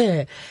eat,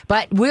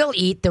 but will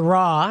eat the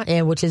raw,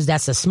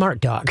 that's a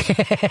smart dog.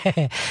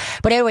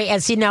 But anyway,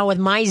 and see now with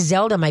my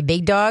Zelda, my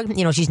big dog,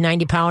 she's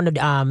 90-pound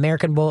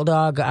American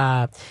Bulldog,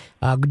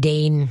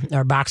 Dane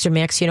or Boxer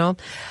mix,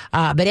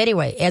 But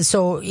anyway, and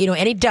so,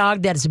 any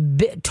dog that's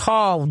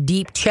tall,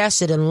 deep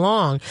chested and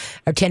long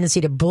are tendency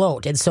to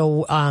bloat. And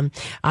so,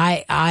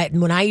 I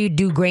when I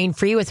do grain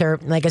free with her,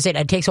 like I said,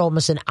 it takes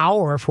almost an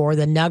hour for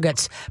the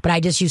nuggets, but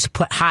I just used to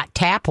put hot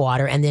tap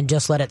water and then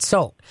just let it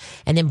soak.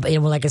 And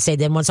then, like I say,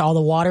 then once all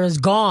the water is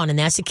gone, and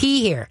that's the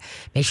key here,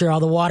 make sure all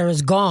the water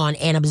is gone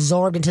and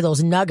absorbed into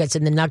those nuggets,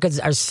 and the nuggets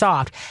are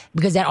soft,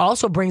 because that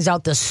also brings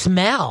out the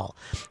smell,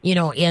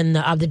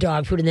 of the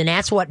dog food. And then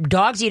that's what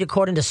dogs eat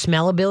according to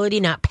smellability,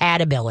 not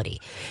patability.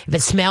 If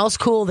it smells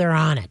cool, they're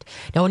on it.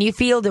 Now, when you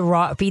feed the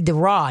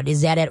rod,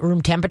 is that at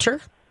room temperature?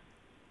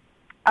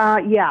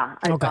 Yeah,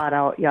 I thawed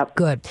out. Yep.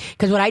 Good.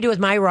 Because what I do with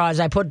my raw is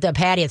I put the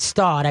patty, it's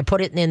thawed. I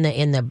put it in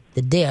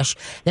the dish.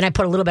 Then I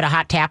put a little bit of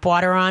hot tap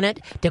water on it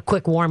to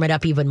quick warm it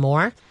up even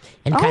more,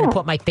 and kind of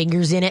put my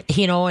fingers in it,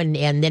 and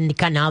then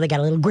now they got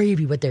a little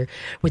gravy with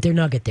their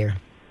nugget there.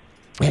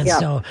 And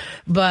so,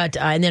 but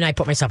and then I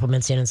put my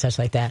supplements in and such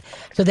like that.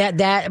 So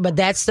but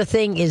that's the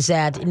thing is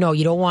that no,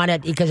 you don't want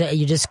it, because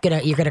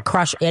you're gonna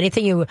crush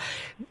anything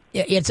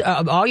It's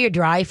all your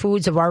dry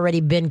foods have already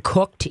been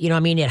cooked,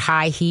 at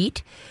high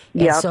heat.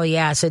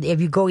 Yeah. So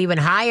if you go even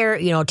higher,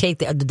 take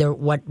the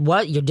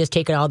what you're just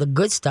taking all the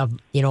good stuff,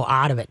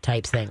 out of it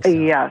type thing. So.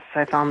 Yes,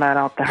 I found that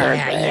out the hard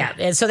way. Yeah.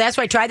 And so that's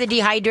why try the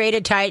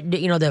dehydrated,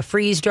 the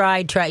freeze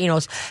dried,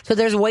 so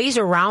there's ways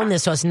around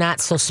this so it's not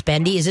so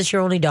spendy. Is this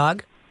your only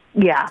dog?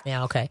 Yeah.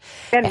 Yeah, okay.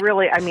 And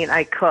really, I mean,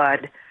 I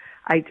could.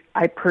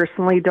 I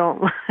personally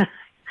don't.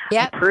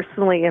 Yeah. I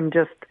personally am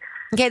just.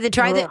 Okay, then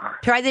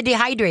try the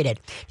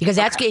dehydrated, because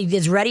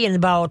it's ready in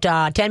about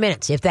 10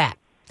 minutes, if that.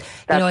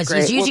 That's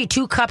great. It's usually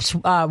 2 cups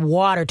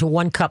water to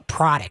 1 cup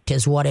product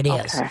is what it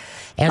is. Okay.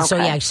 And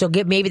so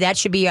maybe that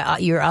should be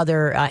your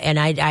other. And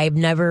I've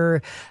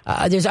never.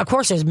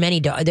 There's many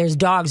there's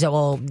dogs that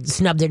will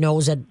snub their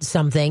nose at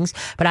some things,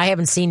 but I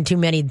haven't seen too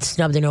many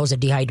snub their nose at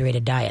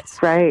dehydrated diets.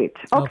 Right.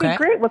 Okay,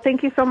 great. Well,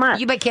 thank you so much.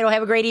 You bet, kiddo.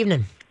 Have a great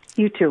evening.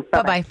 You too.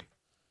 Bye-bye.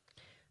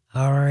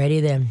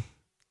 Alrighty then.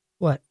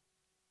 What?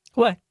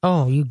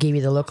 Oh, you gave me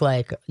the look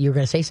like you were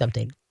going to say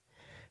something.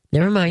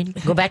 Never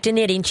mind. Go back to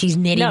knitting. She's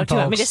knitting, No, folks. do you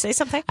want me to say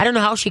something? I don't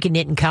know how she can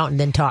knit and count and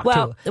then talk,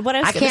 Well, too. what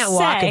I was gonna can't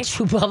walk say- and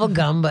chew bubble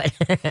gum, but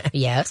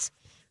yes.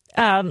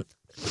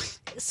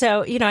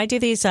 So, I do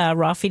these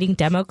raw feeding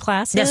demo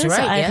classes. That's right,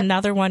 I yeah. have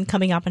another one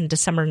coming up on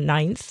December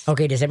 9th.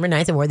 Okay, December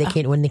 9th, and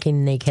when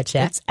can they catch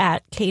that? It's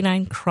at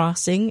Canine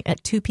Crossing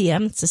at 2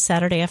 p.m. It's a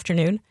Saturday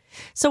afternoon.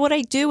 So what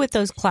I do with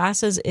those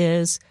classes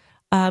is,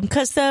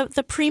 because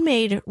the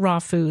pre-made raw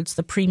foods,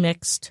 the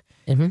pre-mixed,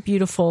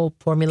 beautiful,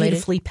 Formulated.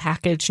 beautifully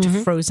packaged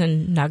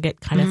frozen nugget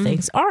kind of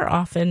things are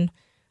often,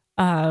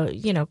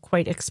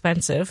 quite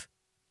expensive.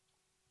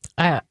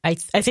 I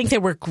think they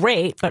were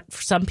great, but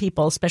for some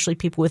people, especially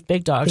people with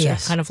big dogs,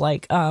 Yes. are kind of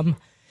like,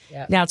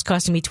 now it's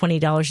costing me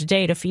 $20 a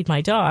day to feed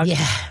my dog.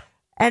 Yeah.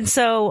 And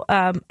so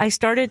I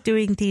started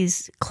doing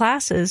these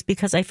classes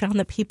because I found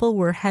that people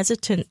were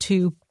hesitant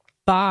to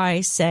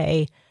buy,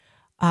 say,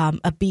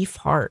 a beef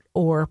heart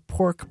or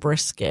pork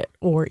brisket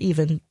or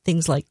even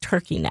things like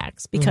turkey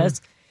necks, because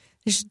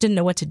they just didn't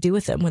know what to do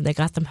with them when they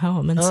got them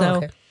home. And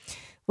so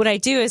what I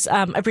do is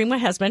I bring my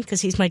husband,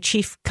 because he's my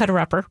chief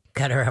cutter-upper.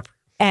 Cut her up.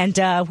 And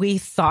we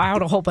thaw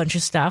out a whole bunch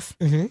of stuff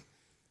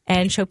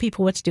and show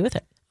people what to do with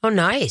it. Oh,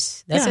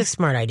 nice. That's Yeah. a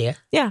smart idea.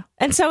 Yeah.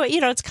 And so,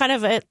 it's kind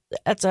of a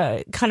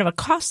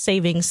cost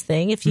savings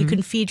thing if you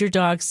can feed your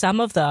dog some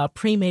of the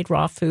pre-made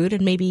raw food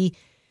and maybe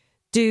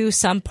do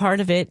some part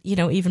of it,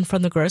 even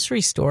from the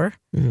grocery store.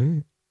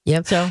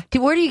 Yep. So-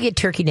 Where do you get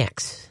turkey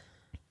necks?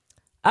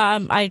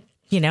 I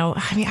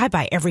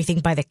buy everything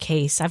by the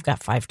case. I've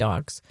got 5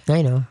 dogs.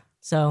 I know.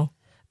 So,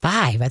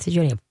 5. I thought you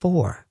only had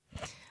 4.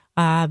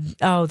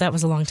 that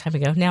was a long time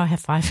ago. Now I have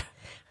 5.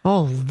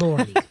 Oh,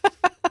 Lordy.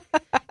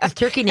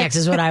 Turkey necks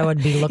is what I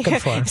would be looking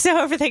for.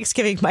 So over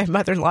Thanksgiving, my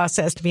mother-in-law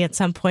says to me at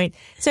some point,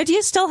 "So do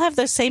you still have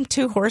those same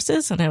 2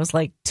 horses?" And I was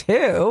like,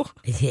 2?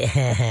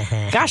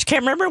 Yeah. Gosh,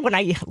 can't remember when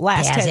I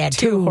last Yes, had had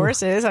 2 2.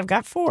 horses. I've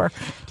got 4.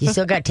 You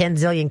still got 10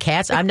 zillion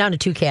cats? I'm down to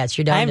 2 cats.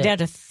 You're down I'm to... down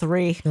to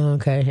 3.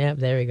 Okay, yep,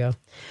 there we go.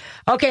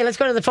 Okay, let's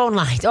go to the phone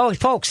lines. Oh,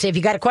 folks, if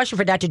you got a question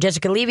for Dr.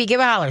 Jessica Levy, give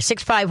a holler.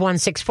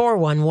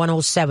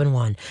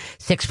 651-641-1071.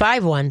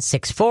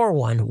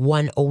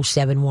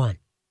 651-641-1071.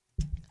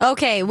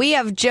 Okay, we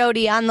have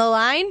Jody on the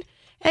line,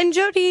 And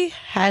Jody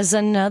has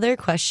another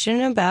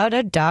question about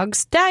a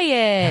dog's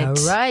diet.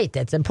 All right,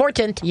 that's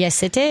important.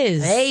 Yes, it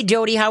is. Hey,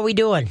 Jody, how we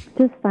doing?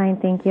 Just fine,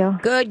 thank you.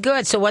 Good,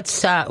 good. So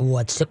what's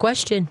the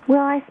question? Well,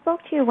 I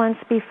spoke to you once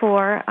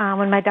before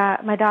when my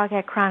dog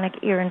had chronic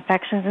ear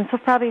infections, and so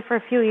probably for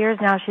a few years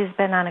now she's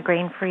been on a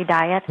grain-free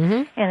diet,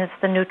 and it's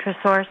the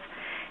Nutrisource.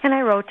 And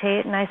I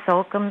rotate and I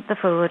soak the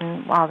food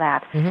and all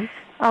that.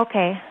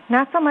 Okay,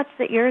 not so much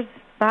the ears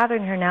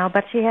bothering her now,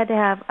 but she had to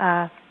have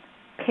a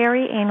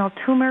perianal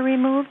tumor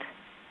removed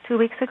 2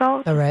 weeks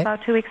ago, All right.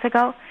 about 2 weeks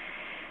ago.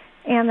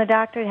 And the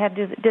doctor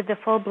did the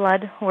full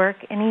blood work,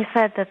 and he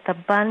said that the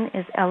bun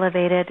is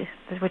elevated,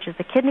 which is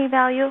the kidney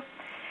value.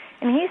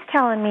 And he's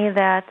telling me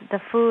that the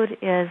food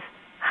is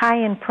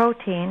high in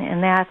protein,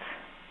 and that's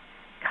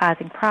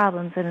causing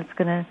problems, and it's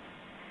going to...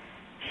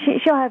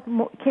 She'll have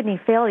kidney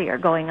failure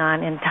going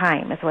on in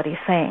time, is what he's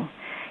saying.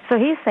 So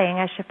he's saying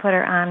I should put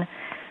her on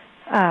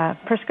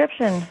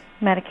prescription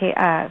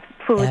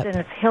foods, and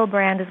it's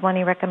Hillbrand is one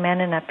he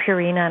recommended, and a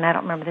Purina, and I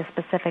don't remember the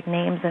specific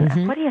names.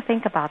 And what do you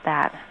think about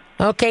that?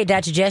 Okay,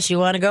 Dr. Jess, you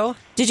want to go?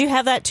 Did you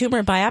have that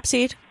tumor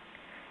biopsied?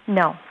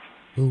 No.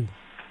 Ooh.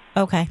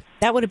 Okay,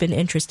 that would have been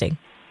interesting.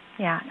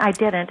 Yeah, I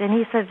didn't. And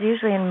he says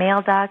usually in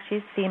male dogs,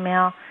 she's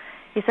female.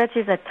 He said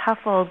she's a tough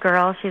old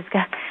girl.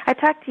 I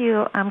talked to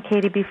you,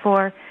 Katie,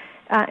 before,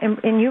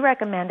 and you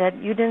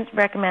didn't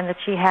recommend that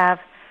she have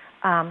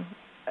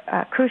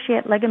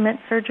cruciate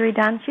ligament surgery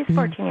done. She's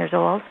 14 years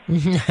old.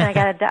 And I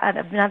got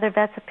another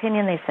vet's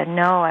opinion. They said,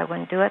 no, I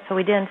wouldn't do it, so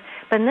we didn't.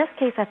 But in this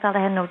case, I felt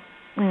I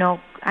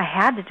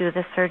had to do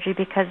this surgery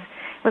because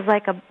it was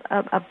like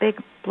a big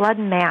blood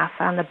mass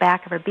on the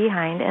back of her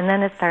behind, and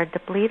then it started to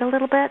bleed a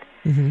little bit.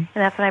 And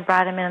that's when I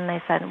brought him in, and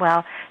they said,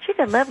 well, she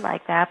could live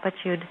like that, but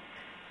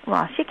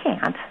well, she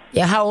can't.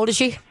 Yeah, how old is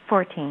she?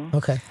 14.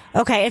 Okay.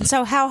 Okay, and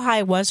so how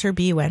high was her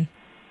BUN?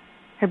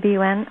 Her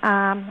BUN,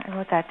 I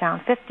wrote that down,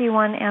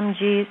 51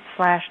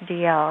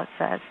 mg/dl, it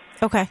says.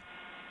 Okay.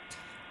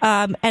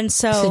 And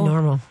so... What's the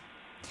normal?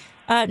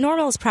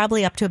 Normal is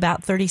probably up to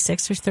about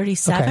 36 or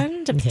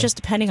 37, just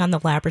depending on the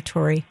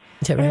laboratory.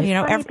 Is that right?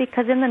 It's funny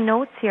because in the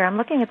notes here, I'm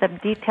looking at the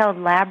detailed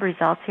lab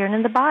results here, and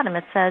in the bottom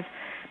it says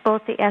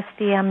both the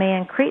SDMA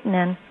and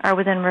creatinine are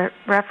within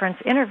reference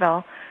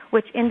interval,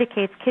 which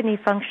indicates kidney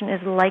function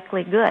is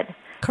likely good.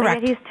 Correct.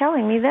 And yet he's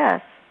telling me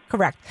this.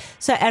 Correct.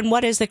 So, and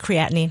what is the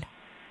creatinine?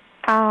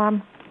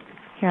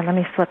 Here, let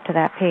me flip to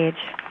that page.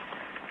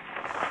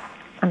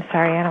 I'm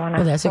sorry, I don't want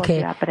to. Oh, that's hold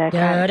okay. you up, but I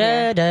got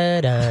it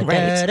here.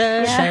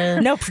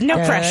 Right. No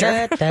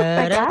pressure.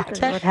 My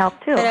glasses would help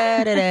too.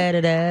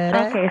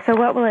 Okay, so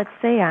what will it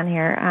say on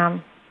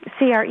here?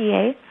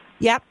 CREA.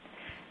 Yep.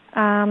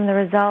 The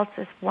results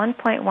is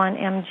 1.1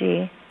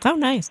 mg. Oh,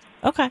 nice.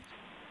 Okay.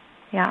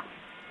 Yeah.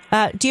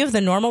 Do you have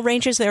the normal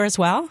ranges there as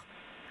well?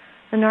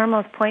 The normal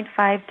is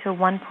 0.5 to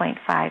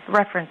 1.5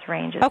 reference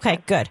range. Okay,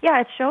 good.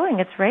 Yeah, it's showing.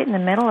 It's right in the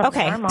middle of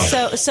normal.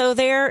 So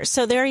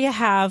there you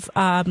have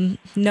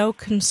no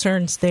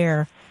concerns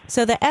there.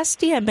 So the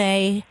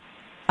SDMA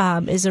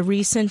is a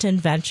recent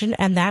invention,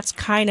 and that's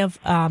kind of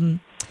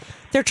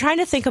they're trying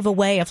to think of a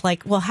way of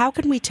like, well, how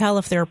can we tell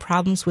if there are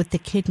problems with the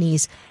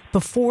kidneys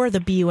before the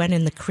BUN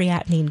and the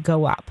creatinine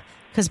go up?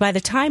 Because by the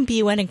time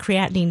BUN and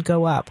creatinine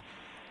go up,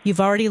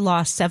 you've already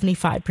lost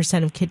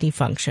 75% of kidney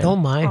function. Oh,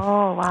 my.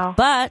 Oh, wow.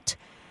 But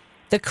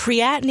the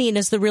creatinine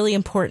is the really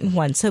important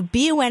one. So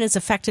BUN is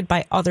affected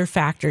by other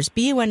factors.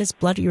 BUN is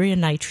blood urea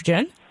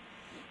nitrogen.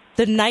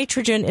 The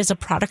nitrogen is a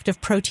product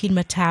of protein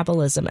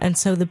metabolism. And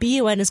so the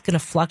BUN is going to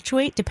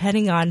fluctuate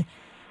depending on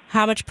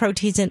how much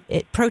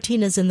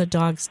protein is in the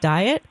dog's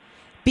diet.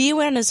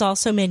 BUN is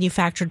also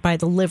manufactured by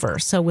the liver.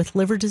 So with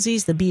liver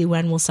disease, the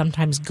BUN will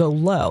sometimes go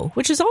low,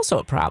 which is also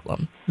a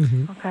problem.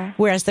 Okay.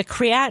 Whereas the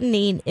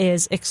creatinine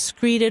is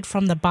excreted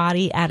from the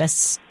body at a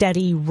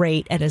steady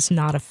rate and is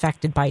not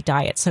affected by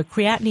diet. So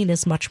creatinine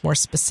is much more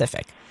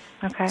specific.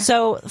 Okay.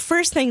 So the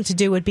first thing to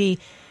do would be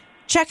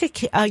check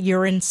a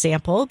urine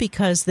sample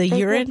because the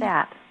urine... Did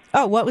that.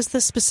 Oh, what was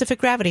the specific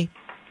gravity?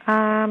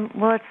 Well,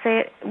 let's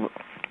say...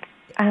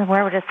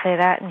 where would it say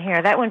that in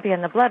here? That wouldn't be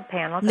in the blood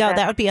panel. No,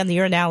 that would be on the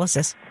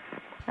urinalysis.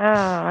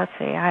 Oh, let's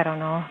see. I don't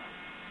know.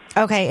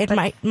 Okay, it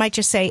might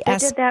just say They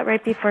did that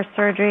right before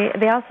surgery.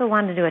 They also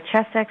wanted to do a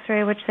chest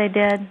X-ray, which they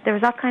did. There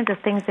was all kinds of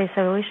things they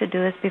said, well, we should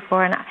do this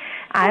before, and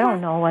I don't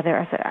know whether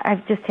I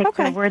just take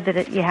the word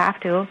that you have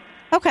to.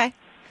 Okay.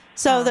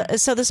 So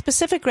the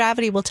specific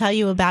gravity will tell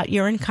you about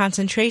urine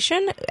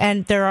concentration,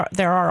 and there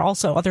are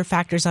also other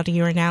factors on a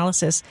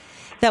urinalysis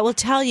that will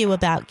tell you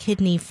about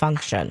kidney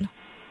function.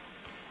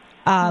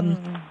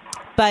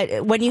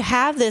 But when you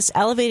have this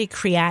elevated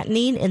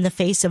creatinine in the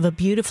face of a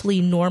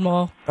beautifully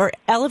normal, or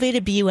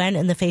elevated BUN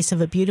in the face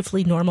of a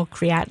beautifully normal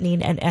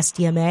creatinine and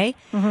SDMA,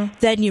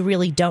 then you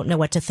really don't know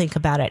what to think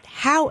about it.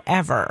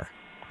 However,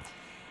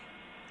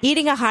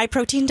 eating a high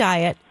protein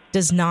diet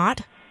does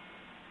not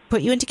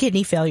put you into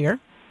kidney failure.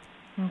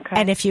 Okay.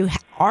 And if you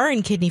are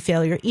in kidney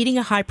failure, eating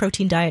a high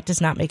protein diet does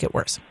not make it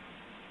worse.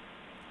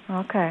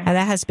 Okay. And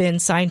that has been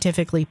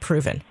scientifically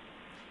proven.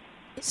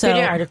 So,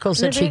 any articles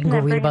that you can go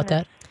read about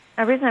that?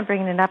 The reason I'm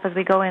bringing it up is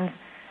we go in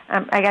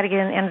I got to get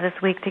in the end of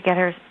this week to get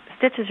her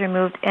stitches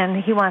removed,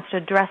 and he wants to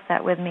address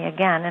that with me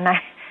again, and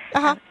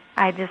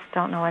I just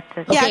don't know what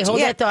to do. Okay,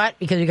 hold that thought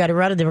because we got to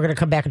run, and then we're going to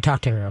come back and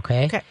talk to her.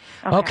 Okay.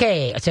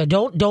 Okay. So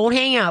don't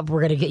hang up.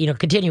 We're going to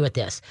continue with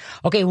this.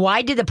 Okay.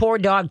 Why did the poor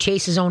dog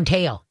chase his own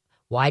tail?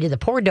 Why did the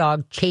poor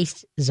dog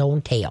chase his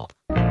own tail?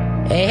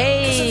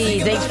 Hey,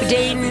 thanks for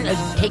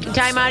taking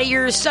time out of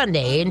your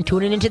Sunday and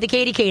tuning into the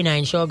Katie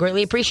K9 show. I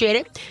greatly appreciate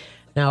it.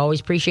 And I always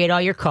appreciate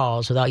all your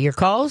calls. Without your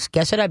calls,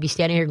 guess what? I'd be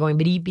standing here going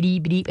beep,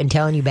 beep, beep, and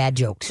telling you bad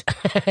jokes.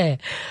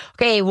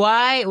 Okay,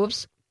 why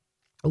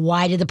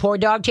did the poor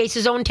dog chase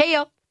his own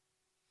tail?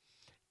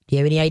 Do you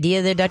have any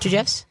idea there, Dr.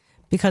 Jess?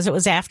 Because it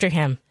was after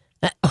him.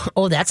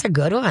 Oh, that's a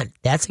good one.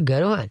 That's a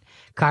good one.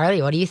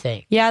 Carly, what do you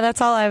think? Yeah,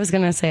 that's all I was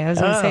going to say. I was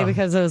going to say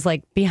because it was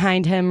like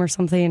behind him or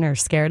something or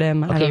scared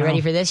him. Okay, ready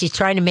for this? He's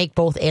trying to make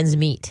both ends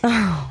meet.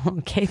 Oh,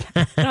 okay.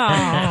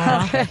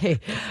 Okay.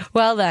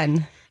 Well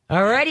then.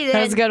 Alrighty then.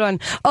 That's a good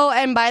one. Oh,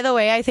 and by the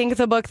way, I think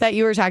the book that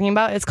you were talking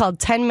about, it's called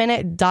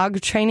 10-Minute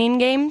Dog Training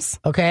Games.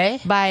 Okay.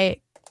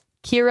 By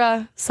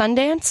Kira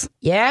Sundance.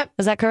 Yep.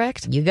 Is that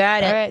correct? You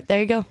got it. All right,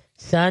 there you go.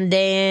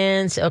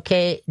 Sundance.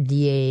 Okay.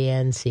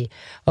 DANC.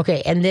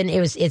 Okay, and then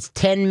it's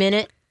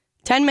 10-minute.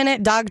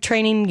 10-Minute Dog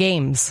Training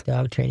Games.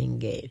 Dog training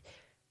game.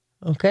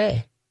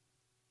 Okay.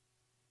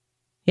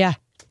 Yeah.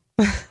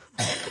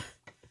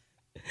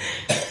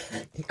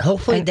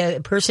 Hopefully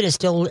the person is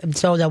still.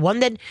 So the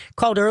one that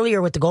called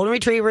earlier with the golden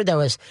retriever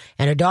and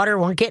her daughter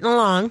weren't getting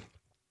along.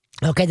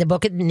 Okay,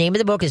 the name of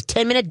the book is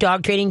 10-Minute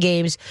Dog Training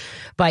Games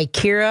by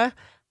Kira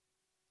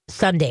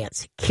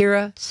Sundance.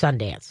 Kira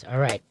Sundance. All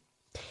right.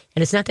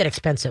 And it's not that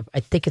expensive.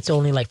 I think it's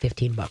only like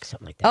 $15,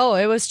 something like that. Oh,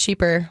 it was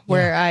cheaper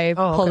where I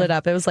pulled it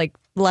up. It was like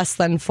less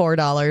than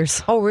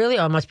 $4. Oh, really?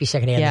 Oh, it must be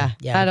secondhand. Yeah.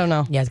 Then. I don't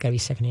know. Yeah, it's got to be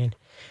secondhand.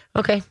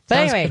 Okay. But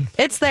anyway,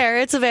 it's there.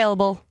 It's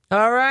available.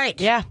 All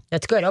right. Yeah.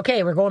 That's good.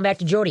 Okay, we're going back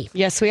to Jody.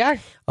 Yes, we are.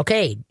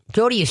 Okay.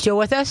 Jody, you still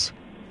with us?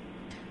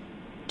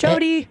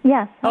 Jody.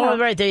 Yes. Oh,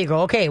 right. There you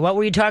go. Okay. What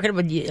were you talking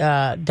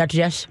about, Dr.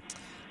 Jess?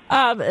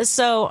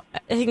 So I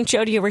think,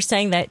 Jody, you were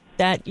saying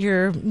that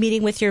you're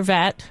meeting with your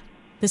vet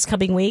this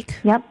coming week.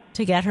 Yep.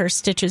 To get her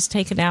stitches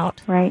taken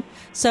out. Right.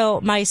 So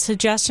my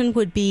suggestion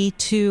would be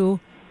to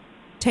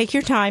take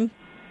your time,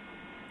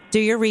 do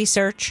your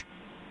research.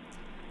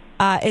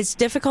 It's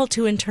difficult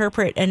to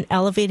interpret an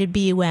elevated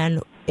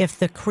BUN if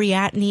the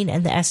creatinine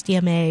and the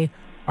SDMA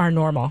are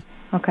normal.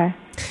 Okay.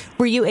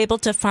 Were you able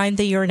to find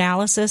the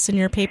urinalysis in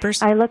your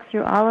papers? I looked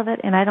through all of it,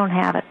 and I don't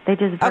have it. They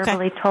just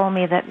verbally told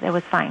me that it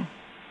was fine.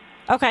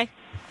 Okay.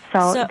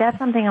 So that's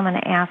something I'm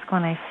going to ask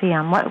when I see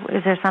them.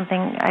 Is there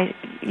something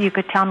you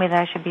could tell me that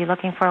I should be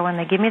looking for when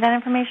they give me that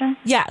information?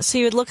 Yeah, so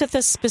you would look at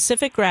the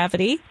specific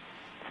gravity.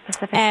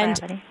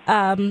 Gravity.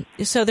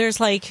 So there's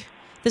the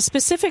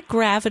specific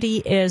gravity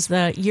is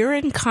the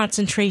urine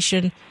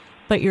concentration,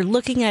 but you're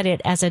looking at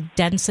it as a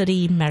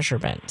density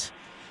measurement.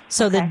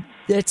 So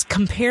it's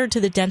compared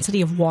to the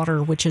density of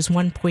water, which is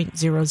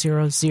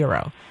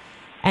 1.000.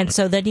 And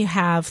so then you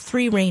have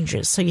three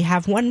ranges. So you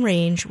have one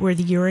range where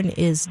the urine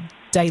is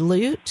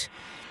dilute,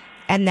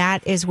 and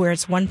that is where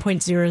it's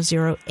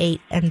 1.008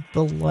 and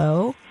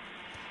below.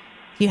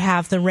 You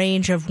have the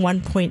range of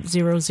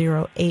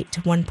 1.008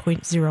 to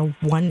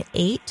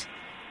 1.018,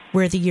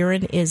 where the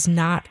urine is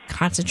not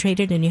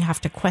concentrated and you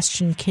have to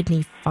question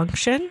kidney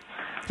function.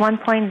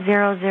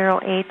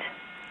 1.008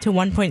 to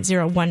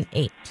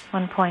 1.018.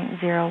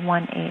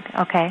 1.018,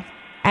 okay.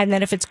 And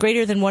then if it's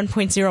greater than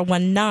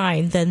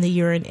 1.019, then the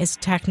urine is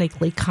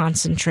technically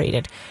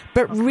concentrated.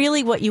 But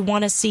really what you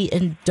want to see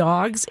in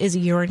dogs is a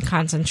urine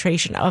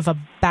concentration of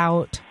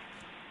about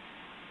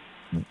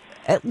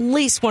at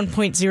least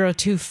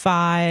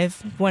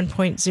 1.025,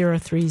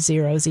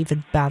 1.030 is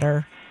even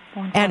better,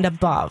 and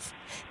above.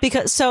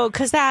 Because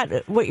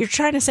that, what you're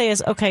trying to say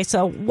is, okay,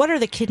 so what are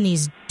the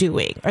kidneys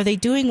doing? Are they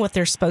doing what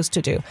they're supposed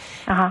to do?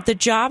 Uh-huh. The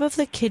job of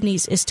the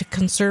kidneys is to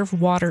conserve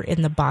water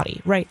in the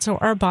body, right? So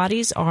our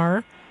bodies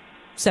are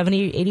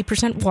 70,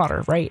 80%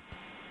 water, right?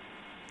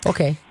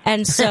 Okay.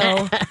 And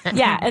so,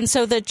 and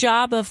so the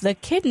job of the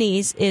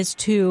kidneys is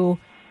to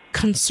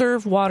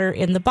conserve water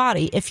in the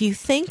body. If you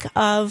think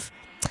of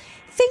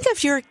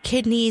your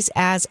kidneys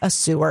as a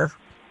sewer.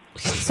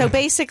 So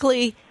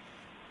basically,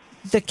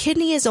 the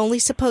kidney is only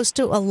supposed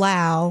to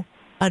allow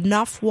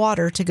enough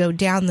water to go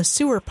down the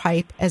sewer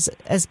pipe as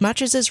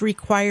much as is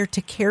required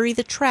to carry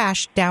the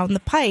trash down the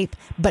pipe,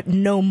 but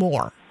no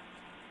more.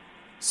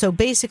 So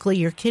basically,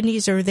 your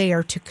kidneys are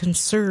there to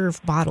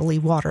conserve bodily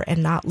water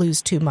and not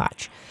lose too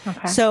much.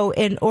 Okay. So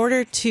in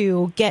order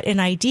to get an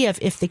idea of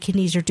if the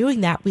kidneys are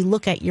doing that, we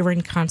look at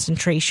urine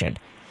concentration.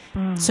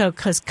 So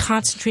because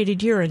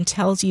concentrated urine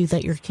tells you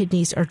that your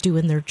kidneys are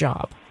doing their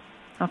job.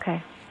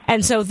 Okay.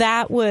 And so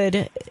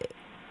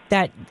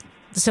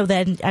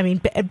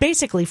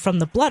basically from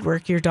the blood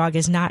work, your dog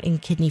is not in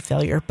kidney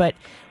failure. But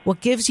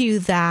what gives you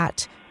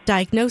that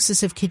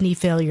diagnosis of kidney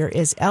failure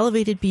is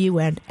elevated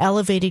BUN,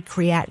 elevated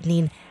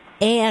creatinine,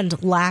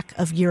 and lack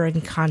of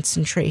urine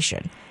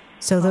concentration.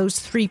 So those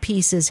three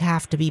pieces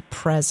have to be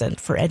present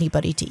for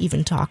anybody to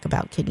even talk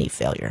about kidney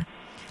failure.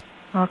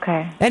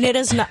 Okay. And it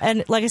is not,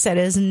 and like I said,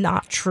 it is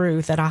not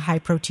true that a high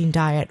protein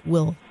diet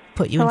will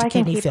put you So into I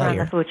can kidney keep her on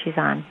failure. the food she's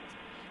on.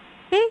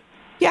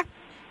 Yeah.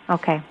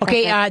 Okay.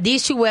 Okay,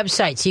 these two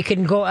websites you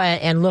can go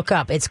and look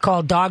up. It's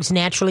called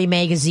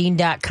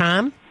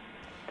dogsnaturallymagazine.com.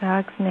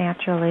 Dogs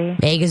naturally.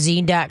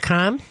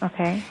 Magazine.com.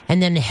 Okay.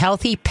 And then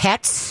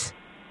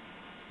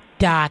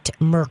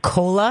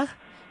healthypets.mercola,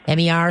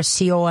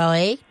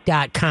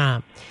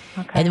 MERCOLA.com.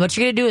 Okay. And what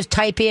you're going to do is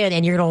type in,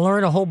 and you're going to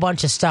learn a whole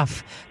bunch of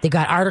stuff. They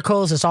got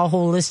articles. It's all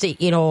holistic,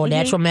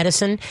 natural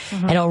medicine,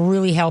 and it'll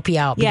really help you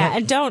out. Yeah,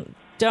 and don't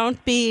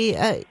be.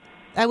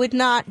 I would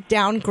not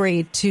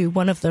downgrade to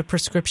one of the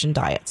prescription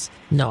diets.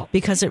 No.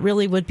 Because it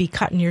really would be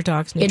cutting your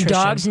dog's In nutrition.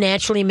 Dogs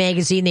Naturally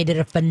magazine, they did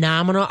a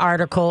phenomenal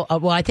article.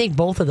 I think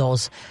both of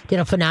those did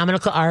a phenomenal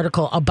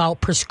article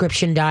about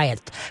prescription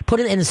diets.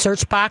 Put it in the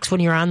search box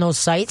when you're on those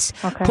sites.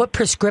 Okay. Put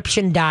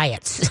prescription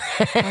diets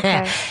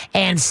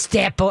and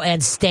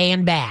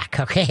stand back,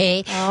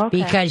 okay? Oh,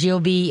 okay. Because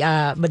you'll be,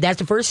 but that's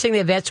the first thing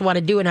that vets want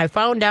to do. And I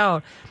found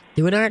out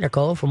through an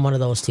article from one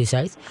of those two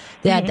sites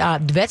that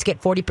the vets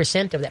get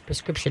 40% of that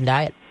prescription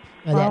diet.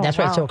 That's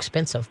why it's so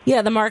expensive.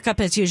 Yeah, the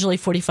markup is usually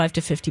 45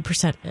 to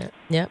 50%.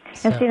 Yeah.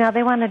 And see, now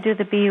they want to do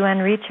the BUN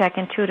recheck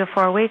in 2 to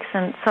 4 weeks,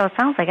 and so it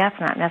sounds like that's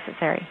not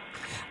necessary.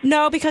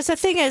 No, because the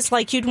thing is,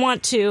 like, you'd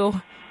want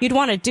to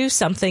do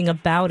something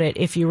about it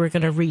if you were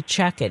going to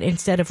recheck it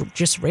instead of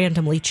just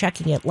randomly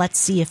checking it. Let's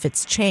see if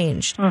it's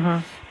changed.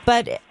 Mm-hmm.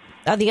 But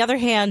on the other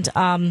hand,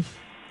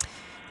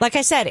 like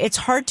I said, it's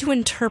hard to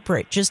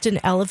interpret just an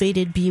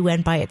elevated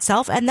BUN by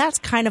itself, and that's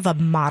kind of a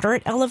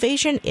moderate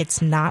elevation.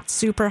 It's not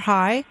super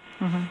high.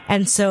 Mm-hmm.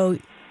 And so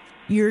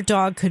your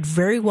dog could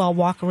very well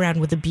walk around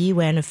with a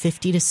BUN of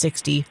 50 to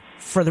 60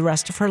 for the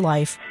rest of her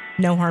life.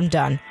 No harm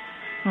done.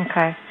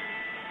 Okay.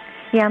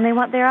 Yeah, and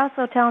they're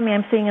also telling me,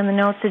 I'm seeing in the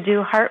notes, to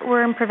do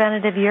heartworm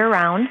preventative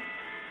year-round.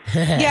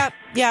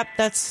 Yep,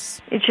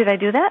 that's... Should I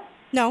do that?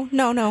 No.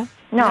 No.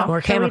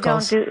 More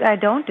chemicals. I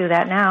don't do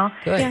that now.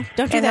 Good. Yeah,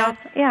 don't do that.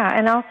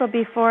 And also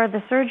before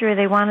the surgery,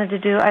 they wanted to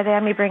do, they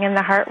had me bring in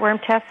the heartworm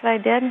test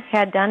that I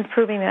had done,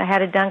 proving that I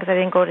had it done because I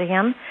didn't go to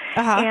him.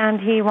 Uh-huh. And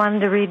he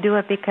wanted to redo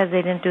it because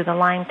they didn't do the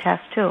Lyme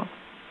test, too.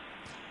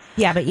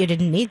 Yeah, but you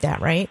didn't need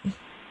that, right?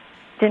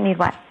 Didn't need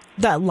what?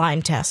 The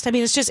Lyme test. I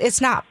mean,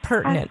 it's not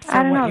pertinent.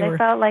 I don't know. They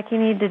felt like he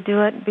needed to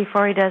do it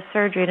before he does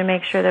surgery to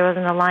make sure there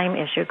wasn't a Lyme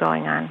issue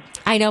going on.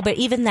 I know, but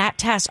even that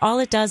test, all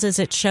it does is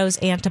it shows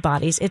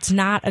antibodies. It's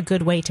not a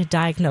good way to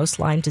diagnose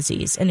Lyme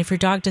disease. And if your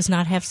dog does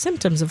not have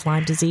symptoms of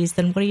Lyme disease,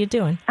 then what are you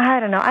doing? I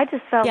don't know. I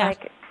just felt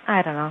like,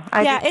 I don't know.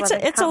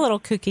 It's a little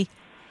kooky.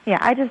 Yeah,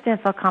 I just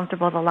didn't feel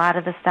comfortable with a lot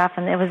of the stuff,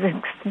 and it was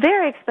a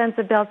very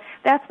expensive bill.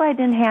 That's why I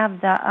didn't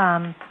have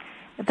the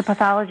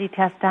pathology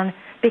test done,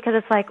 because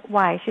it's like,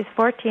 why? She's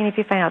 14. If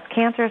you find out it's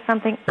cancer or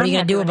something, what are you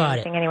going to do about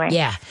it? Anyway.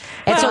 Yeah.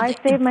 And so I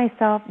saved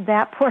myself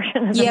that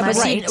portion of the money. But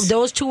see,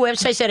 those two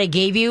websites that I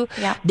gave you,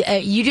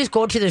 you just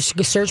go to the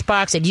search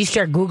box and you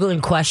start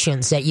Googling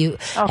questions that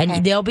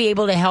and they'll be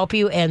able to help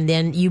you, and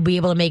then you'll be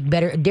able to make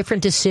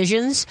different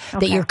decisions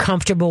that you're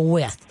comfortable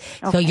with.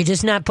 So you're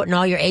just not putting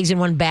all your eggs in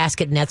one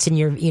basket, and that's in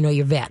your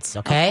vets,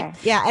 okay?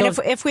 Yeah, and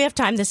if we have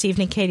time this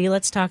evening, Katie,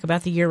 let's talk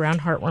about the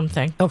year-round heartworm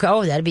thing.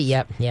 Okay, that'd be,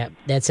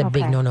 that's a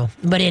big no-no.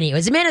 But anyway,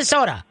 it's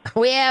Minnesota.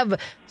 We have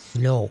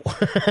snow.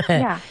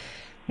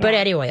 But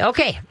anyway,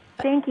 okay.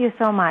 Thank you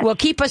so much. Well,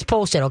 keep us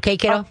posted, okay,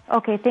 kiddo?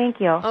 Okay,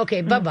 thank you.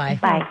 Okay, bye-bye.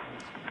 Bye.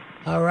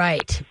 All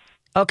right.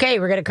 Okay,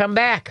 we're going to come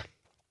back.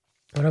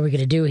 What are we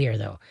going to do here,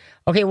 though?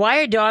 Okay, why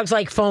are dogs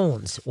like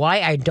phones?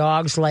 Why are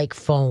dogs like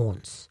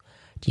phones?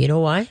 Do you know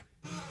why?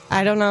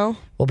 I don't know.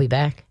 We'll be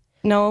back.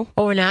 No.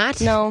 Oh, we're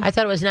not? No. I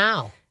thought it was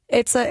now.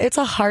 It's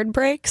a hard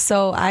break,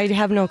 so I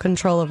have no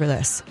control over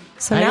this.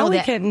 So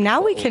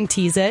now we can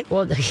tease it.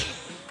 Well,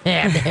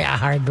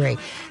 hard break.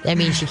 That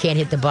means she can't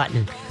hit the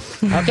button.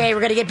 Okay, we're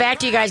going to get back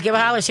to you guys. Give a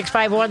holler,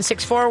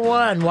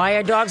 651-641. Why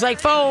are dogs like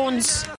phones?